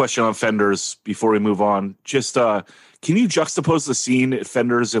 one last question on Fenders before we move on. Just can you juxtapose the scene at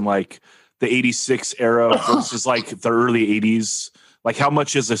Fenders in like the 86 era versus like the early 80s? Like how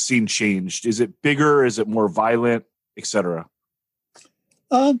much has the scene changed? Is it bigger? Is it more violent, etc.?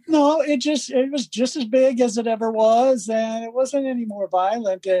 No, it was just as big as it ever was, and it wasn't any more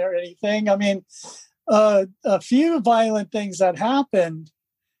violent or anything. I mean, a few violent things that happened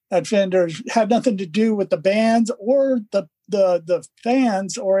at Fenders had nothing to do with the bands or the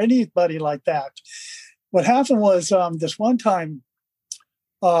fans or anybody like that. What happened was this one time,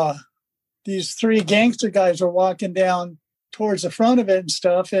 these 3 gangster guys were walking down towards the front of it and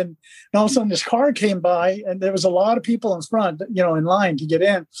stuff. And all of a sudden this car came by and there was a lot of people in front, in line to get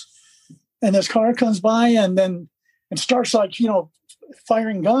in. And this car comes by and starts like,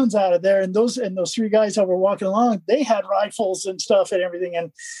 firing guns out of there. And those 3 guys that were walking along, they had rifles and stuff and everything.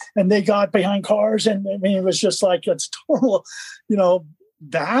 And they got behind cars. And I mean, it was just like, it's total,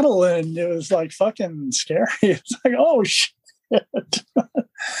 battle. And it was like fucking scary. It's like, oh shit.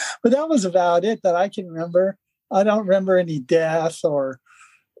 But that was about it that I can remember. I don't remember any death or,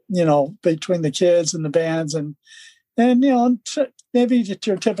 between the kids and the bands and maybe just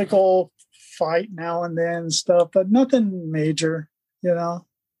your typical fight now and then and stuff, but nothing major,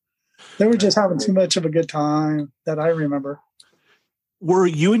 They were just having too much of a good time that I remember. Were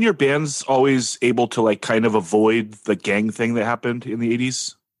you and your bands always able to like kind of avoid the gang thing that happened in the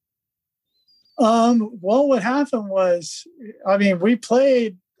 80s? Well, what happened was, I mean, we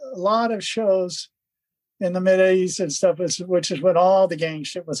played a lot of shows in the mid-'80s and stuff, which is when all the gang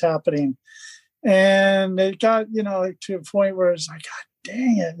shit was happening. And it got, to a point where it's like, God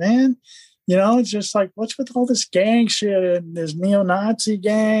dang it, man. It's just like, what's with all this gang shit and there's neo-Nazi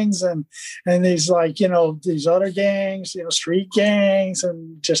gangs and these like, these other gangs, street gangs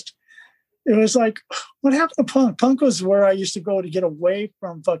and just, it was like, what happened to punk? Punk was where I used to go to get away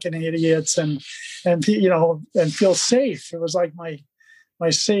from fucking idiots and feel safe. It was like my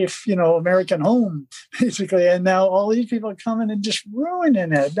safe, American home, basically. And now all these people are coming and just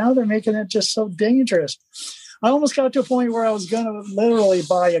ruining it. Now they're making it just so dangerous. I almost got to a point where I was going to literally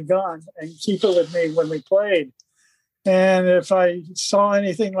buy a gun and keep it with me when we played. And if I saw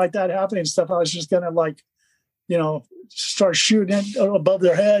anything like that happening and stuff, I was just going to start shooting it above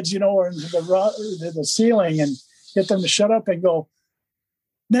their heads, or into the ceiling and get them to shut up and go,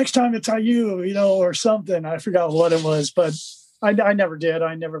 next time it's on you, or something. I forgot what it was, but I never did.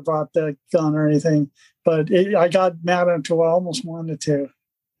 I never brought the gun or anything, but I got mad until I almost wanted to.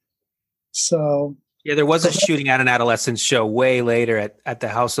 So Yeah, there was a shooting at an adolescent show way later at the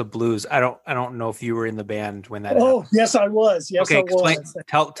House of Blues. I don't know if you were in the band when that happened. Yes, I was. Yes, okay, I was.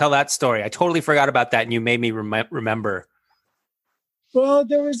 Tell that story. I totally forgot about that, and you made me remember. Well,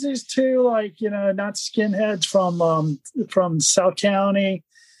 there was these two, not skinheads from South County,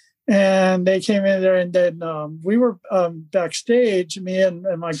 and they came in there, and then we were backstage, me and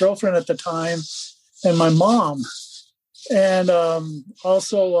my girlfriend at the time, and my mom, and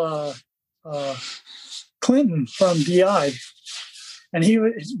also Clinton from DI.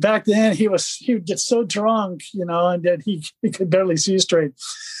 And back then he would get so drunk, and that he could barely see straight.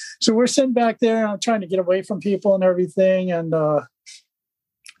 So we're sitting back there, and I'm trying to get away from people and everything, and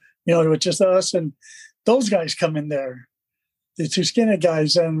it was just us, and those guys come in there, the two skinny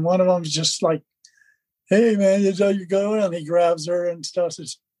guys, and one of them's just like, "Hey man, is how you going?" And he grabs her and stuff, and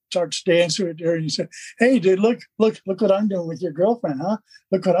starts dancing with her, and he said, "Hey dude, look what I'm doing with your girlfriend, huh?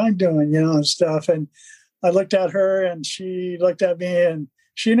 Look what I'm doing, and stuff." And I looked at her, and she looked at me, and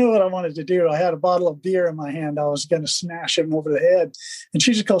she knew what I wanted to do. I had a bottle of beer in my hand. I was going to smash him over the head, and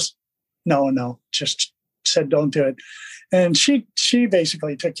she just goes, "No," just said, "Don't do it." And she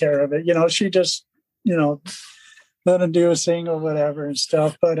basically took care of it. She just, let him do his thing or whatever and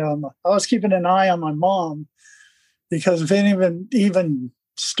stuff. But I was keeping an eye on my mom, because if anyone even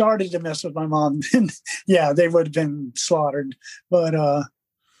started to mess with my mom, then yeah, they would have been slaughtered. But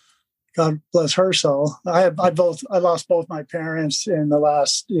God bless her soul. I lost both my parents in the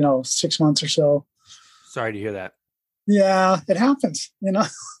last 6 months or so. Sorry to hear that. Yeah, it happens. Yeah,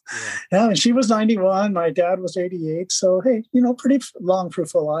 and she was 91. My dad was 88. So hey, pretty long,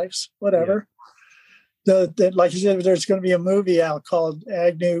 fruitful lives. Whatever. Yeah. Like you said, there's going to be a movie out called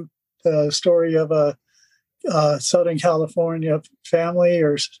Agnew, the story of a Southern California family,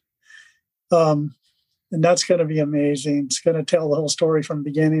 and that's going to be amazing. It's going to tell the whole story from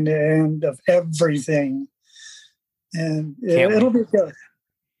beginning to end of everything, and it'll be good.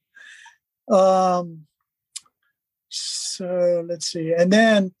 So let's see, and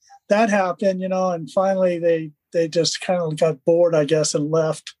then that happened, and finally they just kind of got bored, I guess, and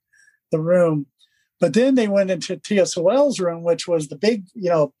left the room. But then they went into TSOL's room, which was the big,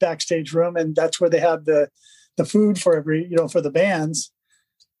 backstage room, and that's where they had the food for for the bands.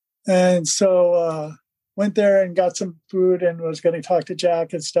 And so went there and got some food and was going to talk to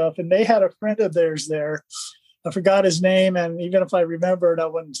Jack and stuff. And they had a friend of theirs there. I forgot his name, and even if I remembered, I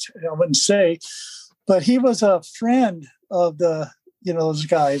wouldn't say. But he was a friend of those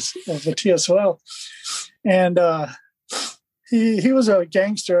guys of the TSOL, and he was a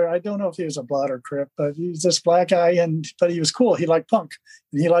gangster. I don't know if he was a Blood or Crip, but he's this black guy, but he was cool. He liked punk,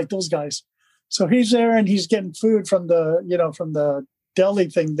 and he liked those guys. So he's there, and he's getting food from the deli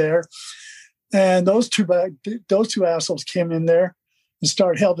thing there. And those two assholes came in there and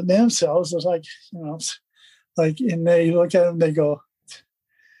started helping themselves. It was like, and they look at him, they go,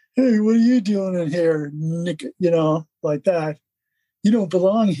 "Hey, what are you doing in here, Nick?" Like that. "You don't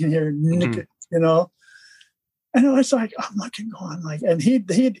belong in here, Nick." And I was like, I'm looking going like, and he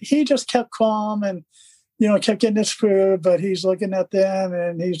just kept calm and kept getting his food, but he's looking at them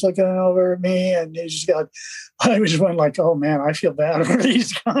and he's looking over at me, and I just went like, oh man, I feel bad for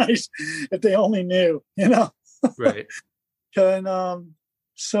these guys if they only knew, Right. And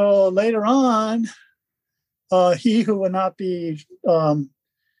so later on, he who would not be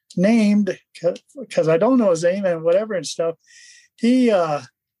named, because I don't know his name and whatever and stuff, he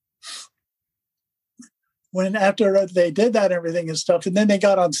when after they did that and everything and stuff, and then they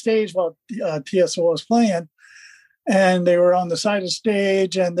got on stage while TSO was playing, and they were on the side of the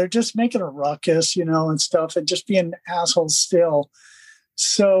stage, and they're just making a ruckus, and stuff, and just being assholes still.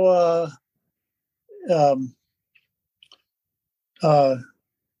 So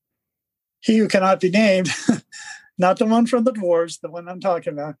he who cannot be named, not the one from the Dwarves, the one I'm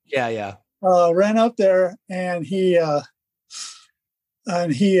talking about. Yeah. Ran up there, and he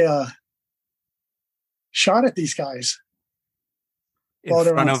shot at these guys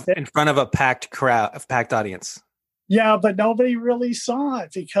in front of a packed crowd, a packed audience. Yeah, but nobody really saw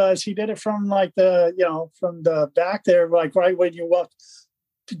it because he did it from like from the back there, like right when you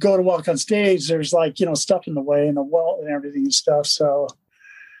go to walk on stage, there's like, stuff in the way and the wall and everything and stuff. So,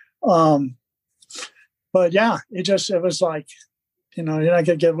 but yeah, it was like, you're not going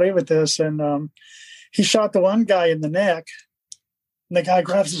to get away with this. And he shot the one guy in the neck, and the guy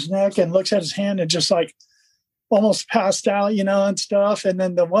grabs his neck and looks at his hand and just like almost passed out, and stuff. And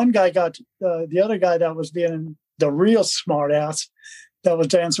then the one guy got the other guy that was being the real smart ass that was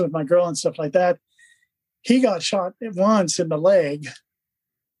dancing with my girl and stuff like that. He got shot once in the leg.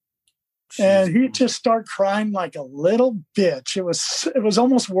 And he'd just start crying like a little bitch. It was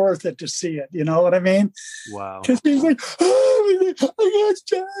almost worth it to see it. You know what I mean? Wow. Because he's like, oh, I got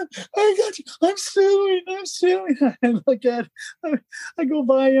John. I got you. I'm suing. And like that, I go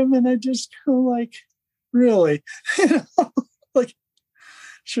by him and I just go like, really? Like,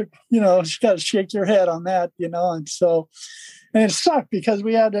 you got to shake your head on that, and so, and it sucked because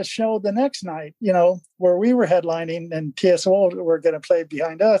we had a show the next night, where we were headlining and TSO were going to play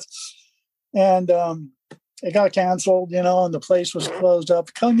behind us, and it got canceled, and the place was closed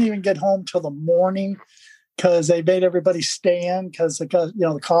up. Couldn't even get home till the morning because they made everybody stand because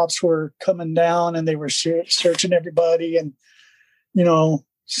the cops were coming down and they were searching everybody and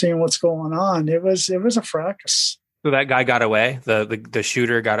seeing what's going on. It was a fracas. So that guy got away. The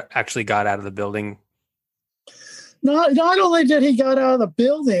shooter actually got out of the building. Not only did he got out of the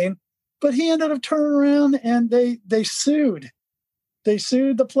building, but he ended up turning around and they sued. They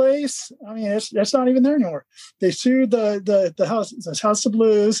sued the place. I mean, it's not even there anymore. They sued the House of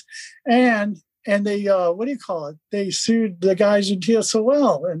Blues, and they what do you call it? They sued the guys in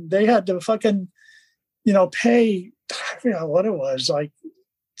TSOL, and they had to fucking pay what it was, like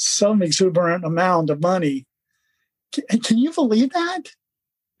some exuberant amount of money. Can you believe that?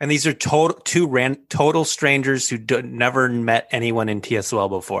 And these are total strangers who never met anyone in TSOL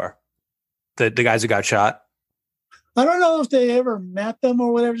before. The guys who got shot. I don't know if they ever met them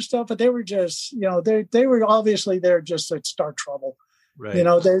or whatever stuff, but they were just, they were obviously there just to start trouble. Right.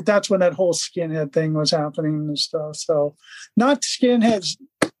 That's when that whole skinhead thing was happening and stuff. So not skinheads,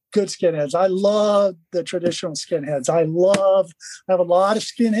 good skinheads. I love the traditional skinheads. I have a lot of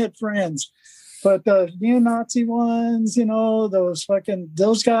skinhead friends. But the neo-Nazi ones,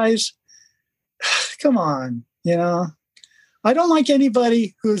 those guys, come on, I don't like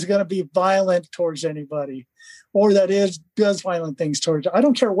anybody who's going to be violent towards anybody or does violent things towards. I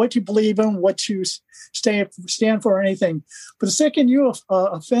don't care what you believe in, what you stand for or anything. But the second you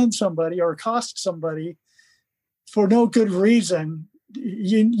offend somebody or accost somebody for no good reason,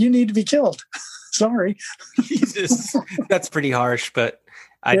 you need to be killed. Sorry. Jesus, that's pretty harsh, but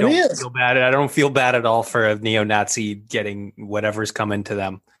I don't feel bad. I don't feel bad at all for a neo-Nazi getting whatever's coming to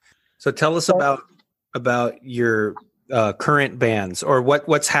them. So tell us about your current bands or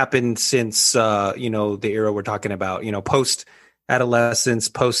what's happened since the era we're talking about. Post adolescence,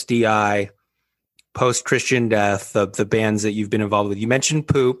 post DI, post Christian Death. The bands that you've been involved with. You mentioned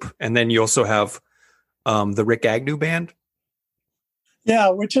Poop, and then you also have the Rick Agnew band. Yeah,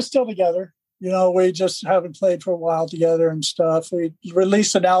 we're just still together. We just haven't played for a while together and stuff. We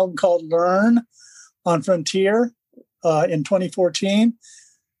released an album called Learn on Frontier in 2014.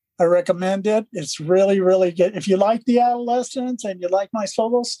 I recommend it. It's really, really good. If you like the Adolescents and you like my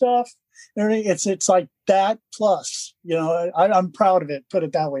solo stuff, it's like that plus. I'm proud of it. Put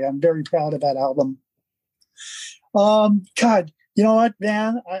it that way. I'm very proud of that album. God, you know what,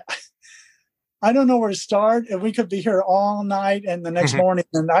 man? I don't know where to start. And we could be here all night and the next morning.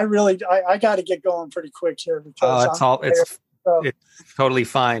 And I got to get going pretty quick here because it's totally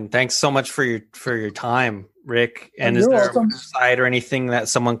fine. Thanks so much for your time, Rick. And is there a website or anything that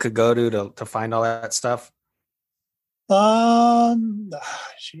someone could go to find all that stuff?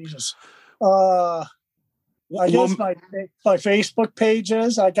 Jesus. I guess my Facebook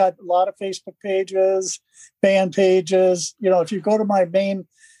pages. I got a lot of Facebook pages, band pages. If you go to my main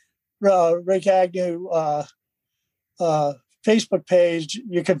Rick Agnew Facebook page,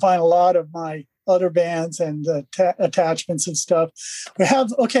 you can find a lot of my other bands and attachments and stuff. We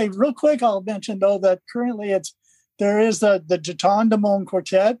have, real quick, I'll mention though that currently there is the Jetan Damone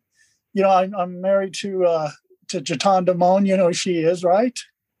Quartet. I'm married to Jetan Damone. You know who she is, right?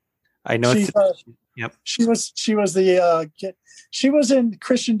 I know. Yep. She was she was in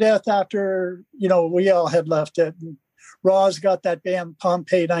Christian Death after we all had left it. And Roz got that band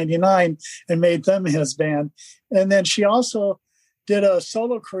Pompeii 99 and made them his band. And then she also did a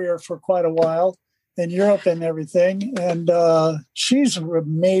solo career for quite a while in Europe and everything. And she's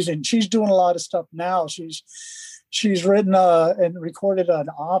amazing. She's doing a lot of stuff now. She's written and recorded an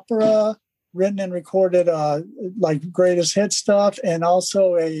opera, written and recorded like greatest hit stuff, and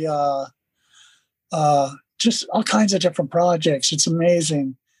also just all kinds of different projects. It's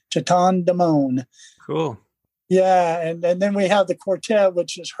amazing. Jetan Damone. Cool. Yeah, and then we have the quartet,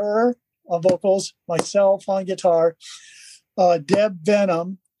 which is her on vocals, myself on guitar, Deb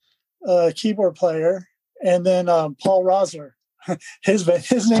Venom, keyboard player, and then Paul Rosler. His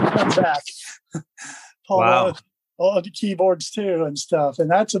name comes back. Paul wow. All the keyboards too and stuff,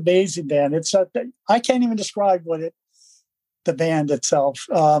 and that's amazing band. It's I can't even describe the band itself,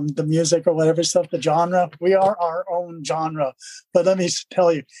 the music or whatever stuff, the genre. We are our own genre, but let me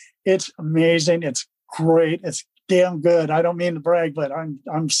tell you, It's amazing. It's great. It's damn good. I don't mean to brag, but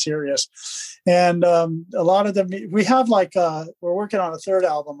I'm serious. And a lot of them, we have we're working on a third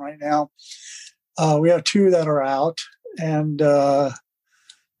album right now. We have 2 that are out, and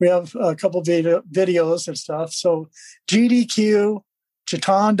we have a couple videos and stuff. So GDQ,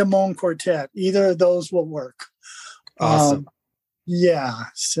 Chetan Damon Quartet, either of those will work. Awesome. Yeah.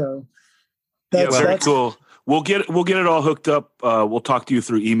 So very cool. We'll get it all hooked up. We'll talk to you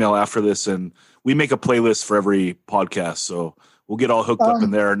through email after this, and we make a playlist for every podcast. So we'll get all hooked up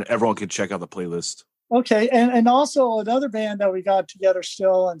in there, and everyone can check out the playlist. Okay. And also another band that we got together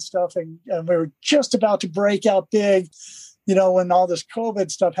still and stuff, and we were just about to break out big, when all this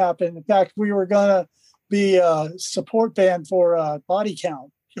COVID stuff happened. In fact, we were going to be a support band for Body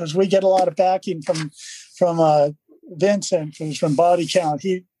Count, because we get a lot of backing from Vincent, who's from Body Count.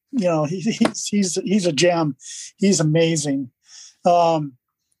 He's a gem. He's amazing.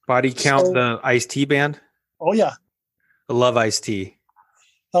 Body Count, the Ice-T band? Oh, yeah. I love Ice-T.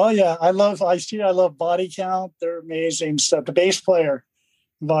 Oh, yeah. I love Ice-T. I love Body Count. They're amazing stuff. The bass player,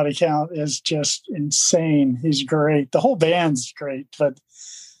 Body Count, is just insane. He's great. The whole band's great. But,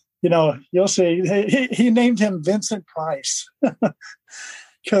 you'll see. He named him Vincent Price.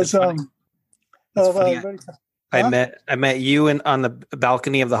 Because I met you on the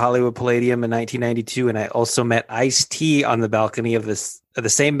balcony of the Hollywood Palladium in 1992, and I also met Ice-T on the balcony of the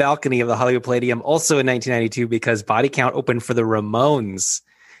same balcony of the Hollywood Palladium, also in 1992, because Body Count opened for the Ramones,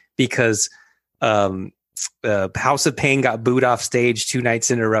 because House of Pain got booed off stage 2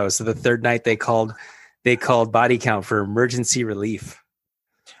 nights in a row. So the third night they called Body Count for emergency relief.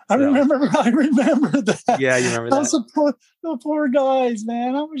 I remember that. Yeah, you remember that. The poor guys,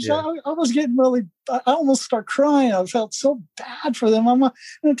 man. I was getting really. I almost start crying. I felt so bad for them. I'm going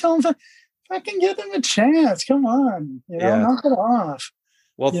to tell them, if I can give them a chance, come on, knock it off.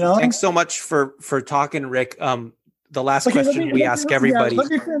 Well, thanks so much for talking, Rick. The last question we ask everybody.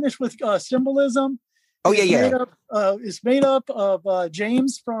 Let me finish with Symbolism. Oh yeah. It's made up of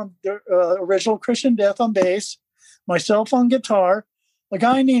James from the original Christian Death on bass, myself on guitar, a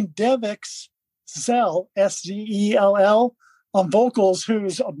guy named Devix Zell, Szell, on vocals,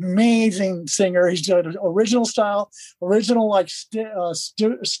 who's an amazing singer. He's got an original style, original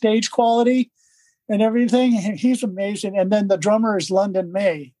stage quality and everything. He's amazing. And then the drummer is London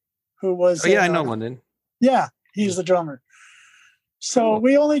May, who was... I know London. Yeah, he's the drummer. So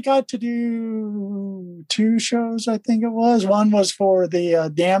we only got to do 2 shows, I think it was. One was for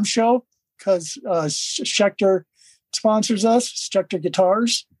the Damn show, because Schecter sponsors us, Schecter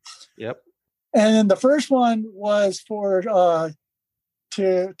Guitars. Yep. And then the first one was for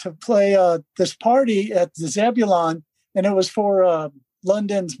to play this party at the Zebulon, and it was for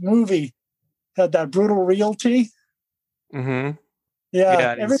London's movie, had that Brutal Realty. Mm-hmm.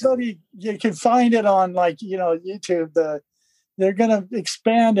 Yeah, everybody, you can find it on YouTube. They're gonna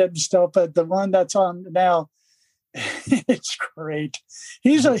expand it and stuff, but the one that's on now, it's great.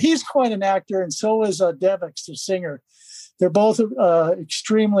 He's quite an actor, and so is Devix, the singer. They're both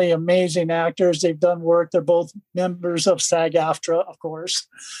extremely amazing actors. They've done work. They're both members of SAG-AFTRA, of course.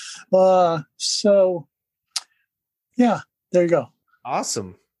 So, yeah, there you go.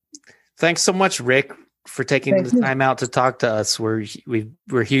 Awesome. Thanks so much, Rick, for taking the time out to talk to us. We're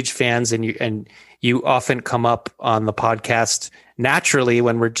huge fans, and you often come up on the podcast naturally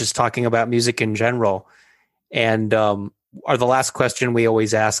when we're just talking about music in general. And the last question we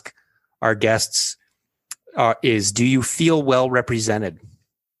always ask our guests is, do you feel well represented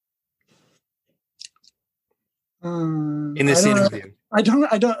in this interview? I don't.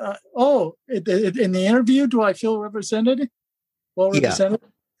 In the interview, do I feel represented? Well represented?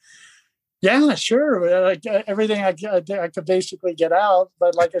 Yeah, sure. Everything I could basically get out.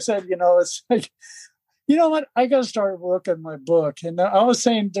 But like I said, it's like, you know what? I got to start working my book. And I was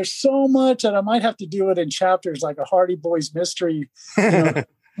saying there's so much that I might have to do it in chapters, like a Hardy Boys mystery.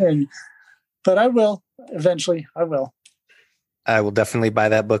 But I will eventually. I will. I will definitely buy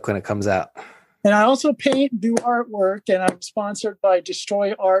that book when it comes out. And I also paint and do artwork, and I'm sponsored by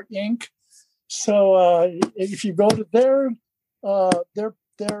Destroy Art Inc. So if you go to their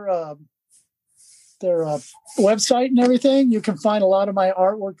website and everything, you can find a lot of my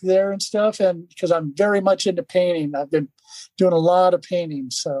artwork there and stuff. And because I'm very much into painting, I've been doing a lot of painting.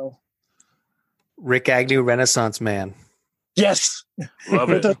 So, Rick Agnew, Renaissance Man. Yes, love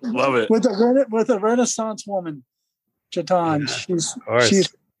it. Love it. With a Renaissance woman, Chetan. Yeah, she's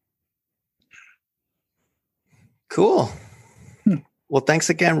cool. Well, thanks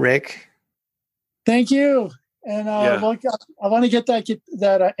again, Rick. Thank you. And I want to get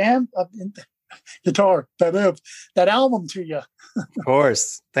that amp. guitar, that album to you. Of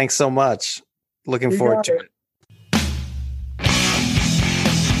course. Thanks so much. Looking You forward got to it. it.